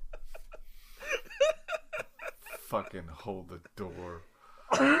 Fucking hold the door,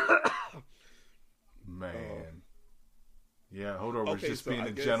 man. Yeah, Hodor was just being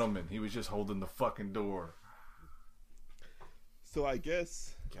a gentleman. He was just holding the fucking door. So I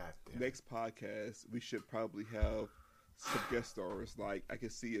guess next podcast we should probably have some guest stars. Like, I can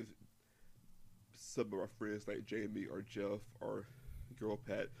see if some of our friends like Jamie or Jeff or Girl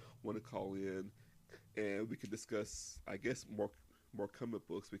Pat want to call in, and we can discuss, I guess, more comic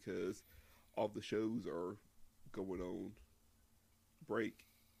books, because all the shows are going on break,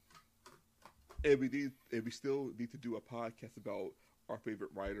 and we still need to do a podcast about our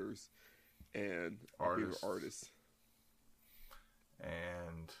favorite writers and our favorite artists.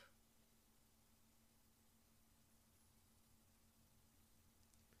 And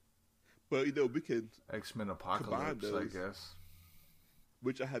but we can X-Men Apocalypse, I guess,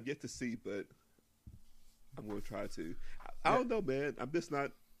 which I have yet to see, but I'm going to try to. I don't know, man. I'm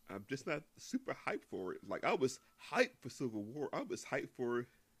I'm just not super hyped for it. Like, I was hyped for Civil War. I was hyped for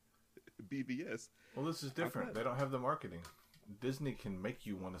BVS. Well, this is different. They don't have the marketing. Disney can make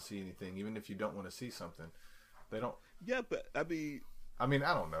you want to see anything, even if you don't want to see something. They don't. Yeah, but I mean,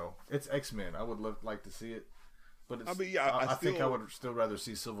 I don't know. It's X-Men. I would like to see it, but it's, I mean, yeah, I think I would still rather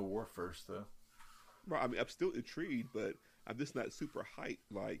see Civil War first, though. Right. I mean, I'm still intrigued, but I'm just not super hyped.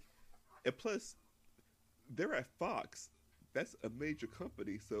 Like, and plus, they're at Fox. That's a major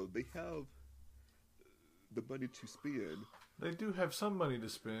company, so they have the money to spend. They do have some money to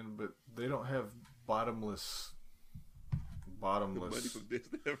spend, but they don't have bottomless. The money from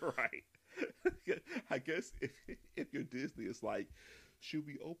Disney, right? I guess if you're Disney, it's like, should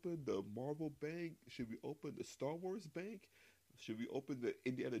we open the Marvel bank? Should we open the Star Wars bank? Should we open the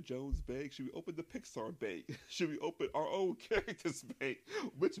Indiana Jones bank? Should we open the Pixar bank? Should we open our own characters bank?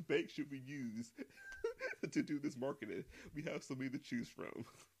 Which bank should we use to do this marketing? We have so many to choose from.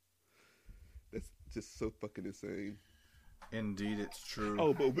 That's just so fucking insane. Indeed, it's true.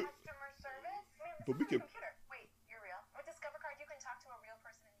 Oh, but we can. Wait, you're real? With Discover Card, you can talk to a real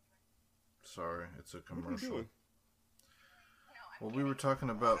person anywhere. Sorry, it's a What are we commercial. doing? Well, we were talking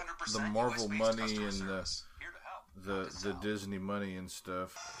about the Marvel money and the Disney money and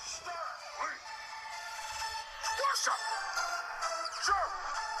stuff.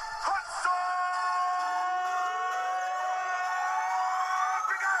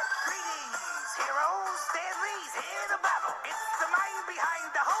 Greetings, heroes. Stan Lee's here to battle. It's the mind behind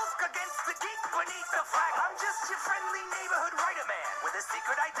the Hulk against the geek beneath the flag. I'm just your friendly neighborhood writer man with a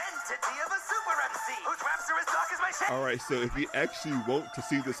secret identity of a super MC whose raps are as dark as my shit. All right, so if you actually want to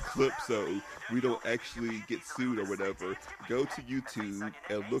see this clip, so we don't actually get sued or whatever, go to YouTube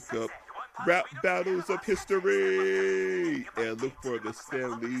and look up Rap Battles of History and look for the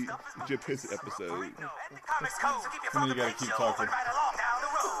Stan Lee Jim Henson episode. And you gotta keep talking.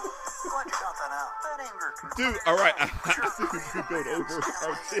 Dude, all right, I think we're going over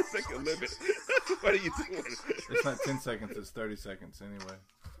our 10-second limit. What are you doing? It's not 10 seconds, it's 30 seconds anyway.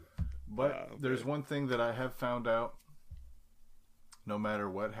 But Okay. there's one thing that I have found out. No matter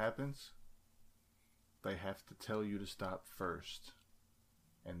what happens, they have to tell you to stop first.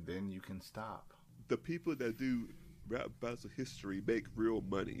 And then you can stop. The people that do Rap Battles of History make real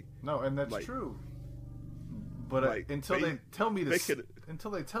money. No, and that's Like- true. But like, until they- they tell me they to, can-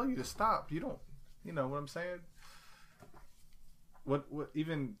 until they tell you to stop, you don't. You know what I'm saying? What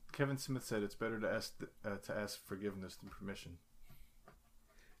even Kevin Smith said, it's better to ask forgiveness than permission.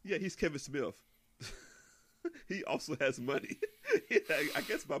 Yeah, he's Kevin Smith. He also has money. I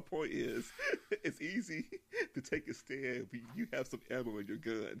guess my point is, it's easy to take a stand when you have some ammo in your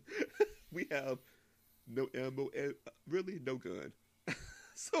gun. We have no ammo and really no gun.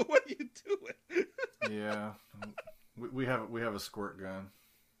 So what are you doing? Yeah, we have a squirt gun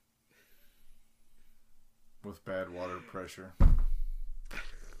with bad water pressure.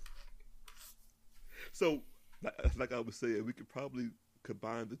 So, like I was saying, we could probably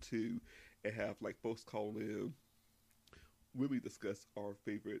combine the two and have like folks call in when we discuss our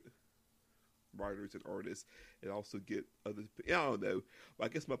favorite writers and artists, and also get other. I don't know. But I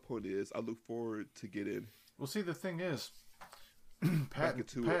guess my point is, I look forward to getting Well, see, the thing is, back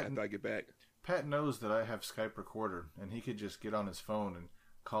into it after I get back. Pat knows that I have Skype recorder, and he could just get on his phone and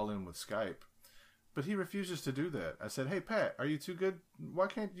call in with Skype. But he refuses to do that. I said, "Hey, Pat, are you too good? Why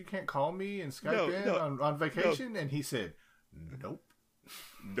can't you call me and Skype on vacation?" And he said, "Nope."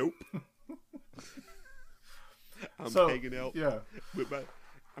 Nope. I'm hanging out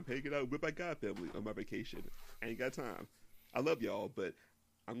with my god family on my vacation. I ain't got time. I love y'all, but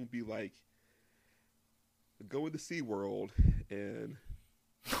I'm gonna be like going to SeaWorld and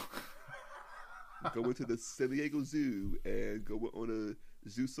going to the San Diego Zoo and going on a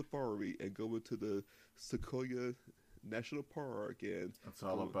zoo safari and going to the Sequoia National Park and That's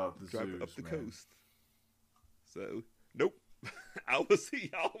all about the driving zoos, up the man. coast. So nope. I will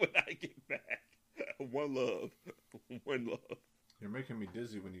see y'all when I get back. One love. One love. You're making me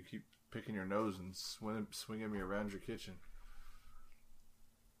dizzy when you keep picking your nose and swinging me around your kitchen.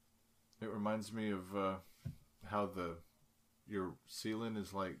 It reminds me of how your ceiling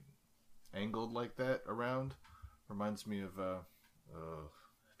is like angled like that around. Reminds me of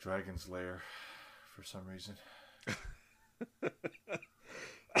Dragon's Lair for some reason.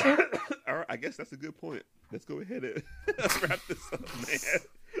 All right, I guess that's a good point. Let's go ahead and wrap this up, man.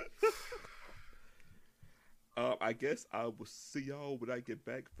 I guess I will see y'all when I get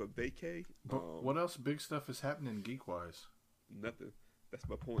back from vacay. But what else big stuff is happening geek-wise? Nothing. That's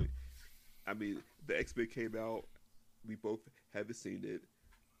my point. I mean, the X-Men came out. We both haven't seen it.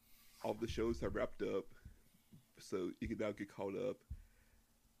 All the shows have wrapped up, so you can now get caught up.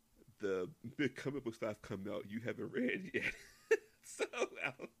 the big comic book stuff come out you haven't read yet. So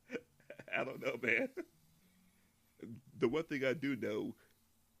I don't know, man. The one thing I do know,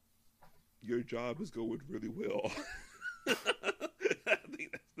 your job is going really well. I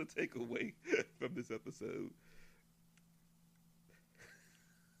think that's the takeaway from this episode.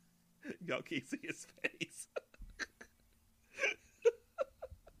 Y'all can't see his face.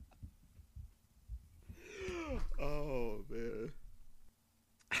 Oh, man.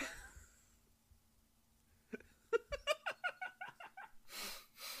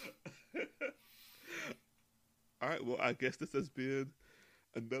 All right, well, I guess this has been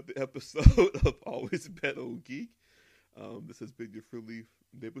another episode of Always Bet on Geek. This has been your friendly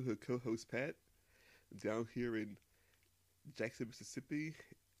neighborhood co-host, Pat. Down here in Jackson, Mississippi,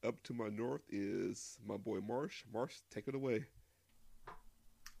 up to my north is my boy Marsh. Marsh, take it away.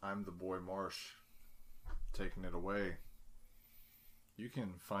 I'm the boy Marsh, taking it away. You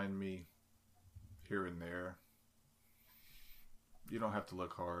can find me here and there. You don't have to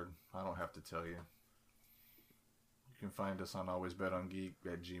look hard. I don't have to tell you. You can find us on alwaysbetongeek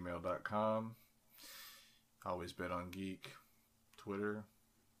at gmail.com. Alwaysbetongeek, Twitter.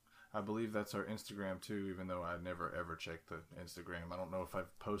 I believe that's our Instagram too, even though I never ever check the Instagram. I don't know if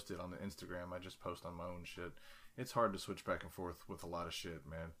I've posted on the Instagram. I just post on my own shit. It's hard to switch back and forth with a lot of shit,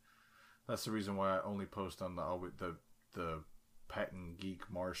 man. That's the reason why I only post on the Patent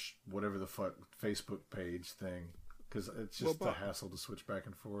Geek Marsh, whatever the fuck, Facebook page thing. Because it's just a hassle to switch back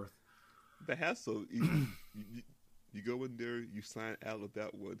and forth. The hassle, you go in there, you sign out of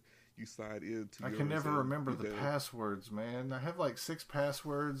that one, you sign into. I can never remember the passwords, man. I have like 6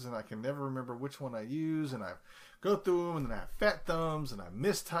 passwords, and I can never remember which one I use. And I go through them, and then I have fat thumbs, and I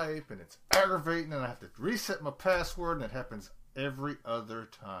mistype, and it's aggravating, and I have to reset my password, and it happens every other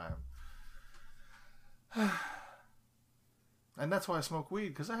time. And that's why I smoke weed,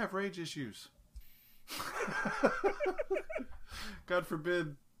 because I have rage issues. God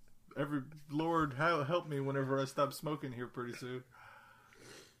forbid, Lord help me whenever I stop smoking here pretty soon.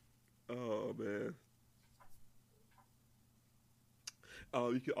 Oh, man.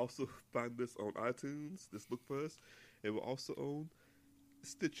 You can also find this on iTunes. Just look for us. And we're also on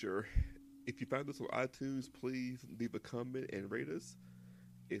Stitcher. If you find us on iTunes, please leave a comment and rate us.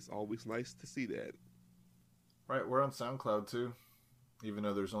 It's always nice to see that. Right, we're on SoundCloud too, even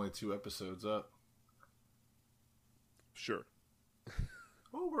though there's only 2 episodes up. Sure.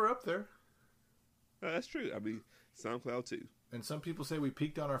 Oh, we're up there. That's true. I mean, SoundCloud too. And some people say we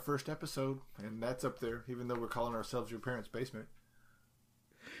peaked on our first episode, and that's up there, even though we're calling ourselves Your Parents' Basement.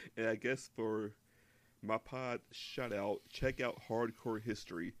 And I guess for my pod shout out, check out Hardcore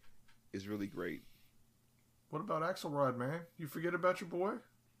History. It's really great. What about Axelrod, man? You forget about your boy?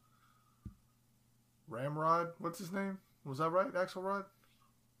 Ramrod? What's his name? Was that right? Axelrod?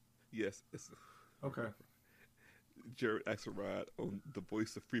 Yes. It's okay. Jared Axelrod on the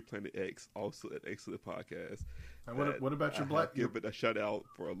Voice of Free Planet X, also an excellent podcast. And what about your black? Give it a shout out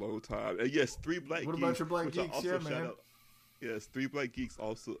for a long time. And yes, 3 Black What Geeks. What about your Black Geeks? Yeah, man. Out. Yes, 3 Black Geeks,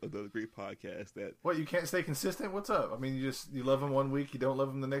 also another great podcast. That what, you can't stay consistent? What's up? I mean, you love them one week, you don't love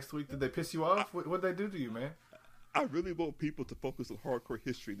them the next week. Did they piss you off? What'd they do to you, man? I really want people to focus on Hardcore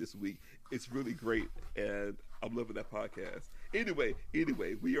History this week. It's really great, and I'm loving that podcast. Anyway,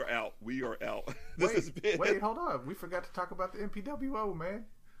 we are out. This has been... Wait, hold on. We forgot to talk about the MPWO, man.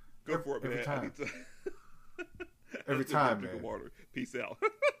 Go for it, man. Every time. I need to... Every time, man. Water. Peace out.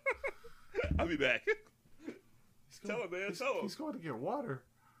 I'll be back. Tell him, man. Tell him. He's going to get water.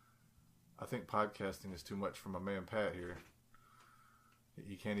 I think podcasting is too much for my man Pat here.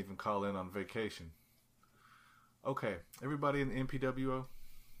 He can't even call in on vacation. Okay, everybody in the MPWO,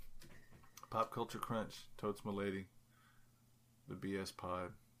 Pop Culture Crunch, Totes Milady, the BS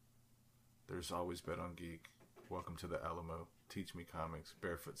Pod, There's Always Bet on Geek, Welcome to the Alamo, Teach Me Comics,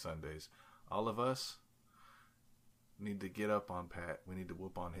 Barefoot Sundays. All of us need to get up on Pat. We need to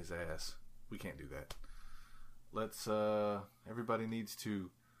whoop on his ass. We can't do that. Everybody needs to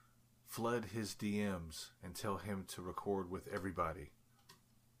flood his DMs and tell him to record with everybody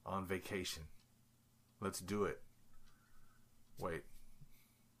on vacation. Let's do it. Wait,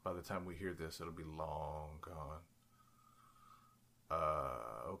 by the time we hear this, it'll be long gone.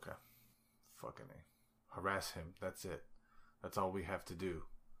 Okay. Fucking A. Harass him. That's it. That's all we have to do.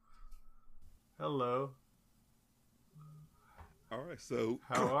 Hello. All right, so...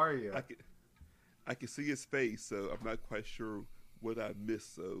 How are you? I can see his face, so I'm not quite sure what I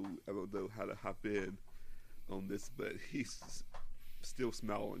missed, so I don't know how to hop in on this, but he's still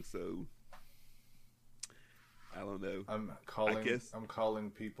smiling, so... I don't know. I'm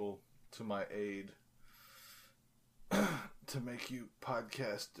calling people to my aid to make you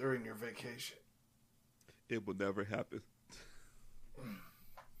podcast during your vacation. It will never happen.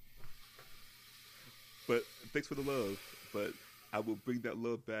 But thanks for the love. But I will bring that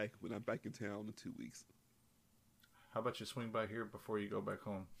love back when I'm back in town in 2 weeks. How about you swing by here before you go back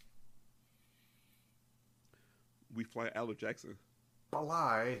home? We fly out of Jackson.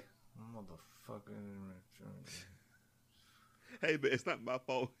 Lie. Motherfucker. Hey, man, it's not my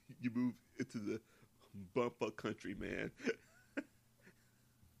fault you moved into the bumfuck country, man.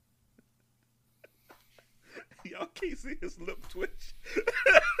 Y'all can't see his lip twitch.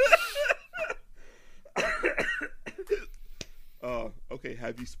 Okay,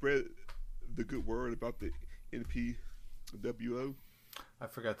 have you spread the good word about the NPWO? I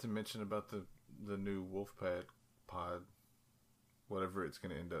forgot to mention about the new Wolfpack pod, whatever it's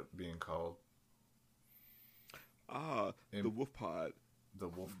going to end up being called. The Wolf Pod. The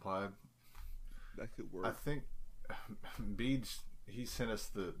Wolf Pod. That could work. I think Beej, he sent us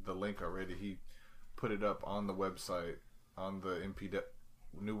the link already. He put it up on the website, on the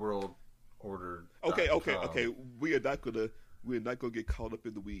New World Order. Okay. We are not gonna get caught up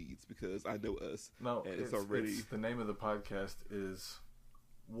in the weeds because I know us. No, and it's already the name of the podcast is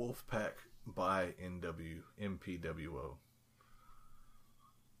Wolfpack by MPWO.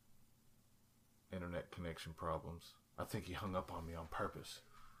 Internet connection problems. I think he hung up on me on purpose.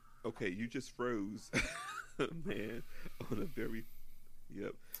 Okay, you just froze, man. On a very,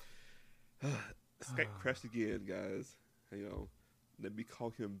 yep. Skype crashed again, guys. Let me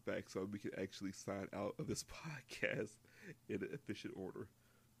call him back so we can actually sign out of this podcast in an efficient order.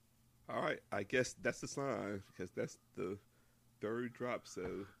 All right, I guess that's the sign because that's the third drop.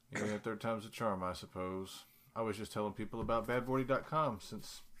 So yeah, third time's a charm, I suppose. I was just telling people about badvorty.com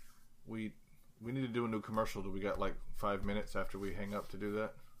since we need to do a new commercial. Do we got like 5 minutes after we hang up to do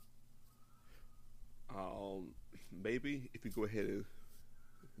that? Maybe if you go ahead and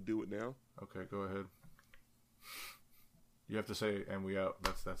do it now. Okay, go ahead. You have to say "and we out."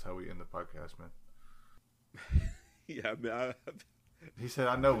 That's how we end the podcast, man. Yeah, man. He said,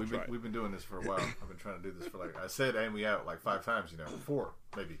 "I know we've been doing this for a while. I've been trying to do this for I said "and we out" like 5 times, 4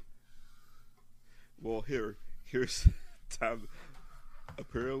 maybe." Well, here's time.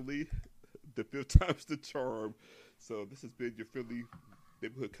 Apparently, the 5th time's the charm. So this has been your Philly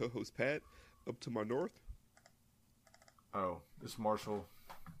neighborhood co-host Pat. Up to my north. Oh, it's Marshall.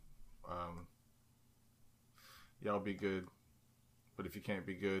 Y'all be good, but if you can't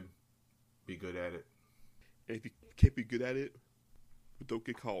be good at it. And if you can't be good at it, don't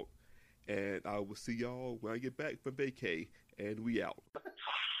get caught. And I will see y'all when I get back from vacay. And we out.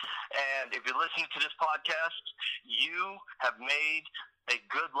 And if you're listening to this podcast, you have made a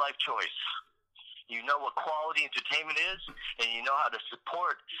good life choice. You know what quality entertainment is, and you know how to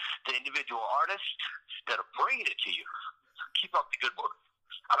support the individual artists that are bringing it to you. Keep up the good work.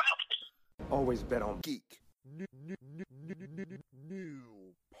 I'm out. Always bet on geek. New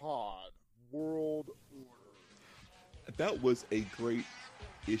pod world order. That was a great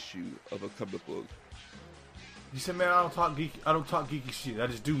issue of a comic book. You said, "Man, I don't talk geeky shit. I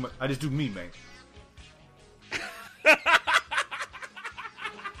just do me, man."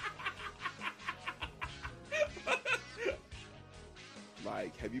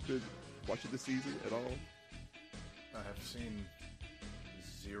 Like, have you been watching the season at all? I have seen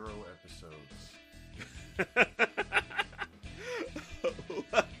 0 episodes.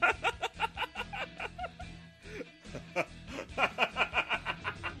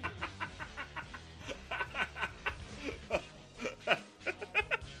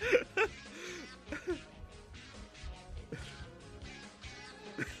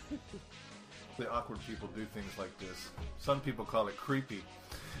 The awkward people do things like this. Some people call it creepy.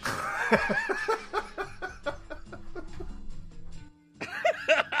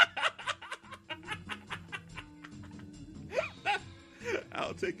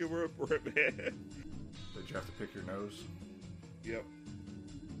 I'll take your word for it, man. Did you have to pick your nose? Yep.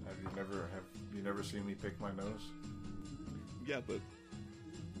 Have you never seen me pick my nose? Yeah, but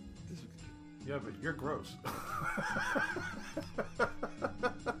Yeah, but you're gross.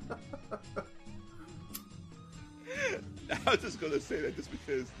 I was just gonna say that just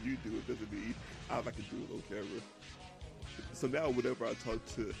because you do it doesn't mean I like to do it on camera. So now whenever I talk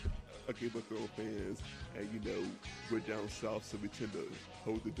to Game of Thrones fans and we're down south, so we tend to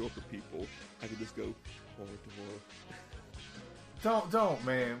hold the door for people, I can just go, hold the door. Don't,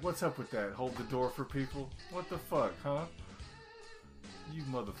 man. What's up with that? Hold the door for people? What the fuck, huh? You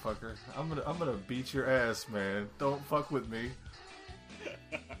motherfucker. I'm gonna beat your ass, man. Don't fuck with me.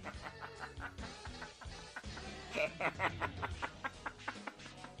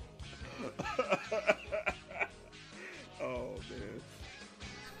 Oh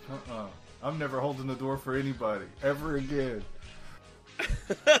I'm never holding the door for anybody ever again.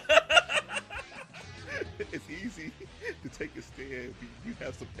 It's easy to take a stand. You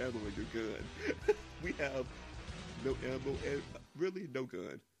have some ammo in your gun. We have no ammo and really no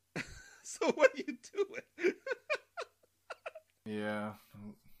gun. So what are you doing? Yeah,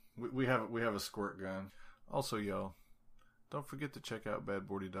 we have a squirt gun. Also, y'all, don't forget to check out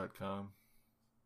badboardy.com.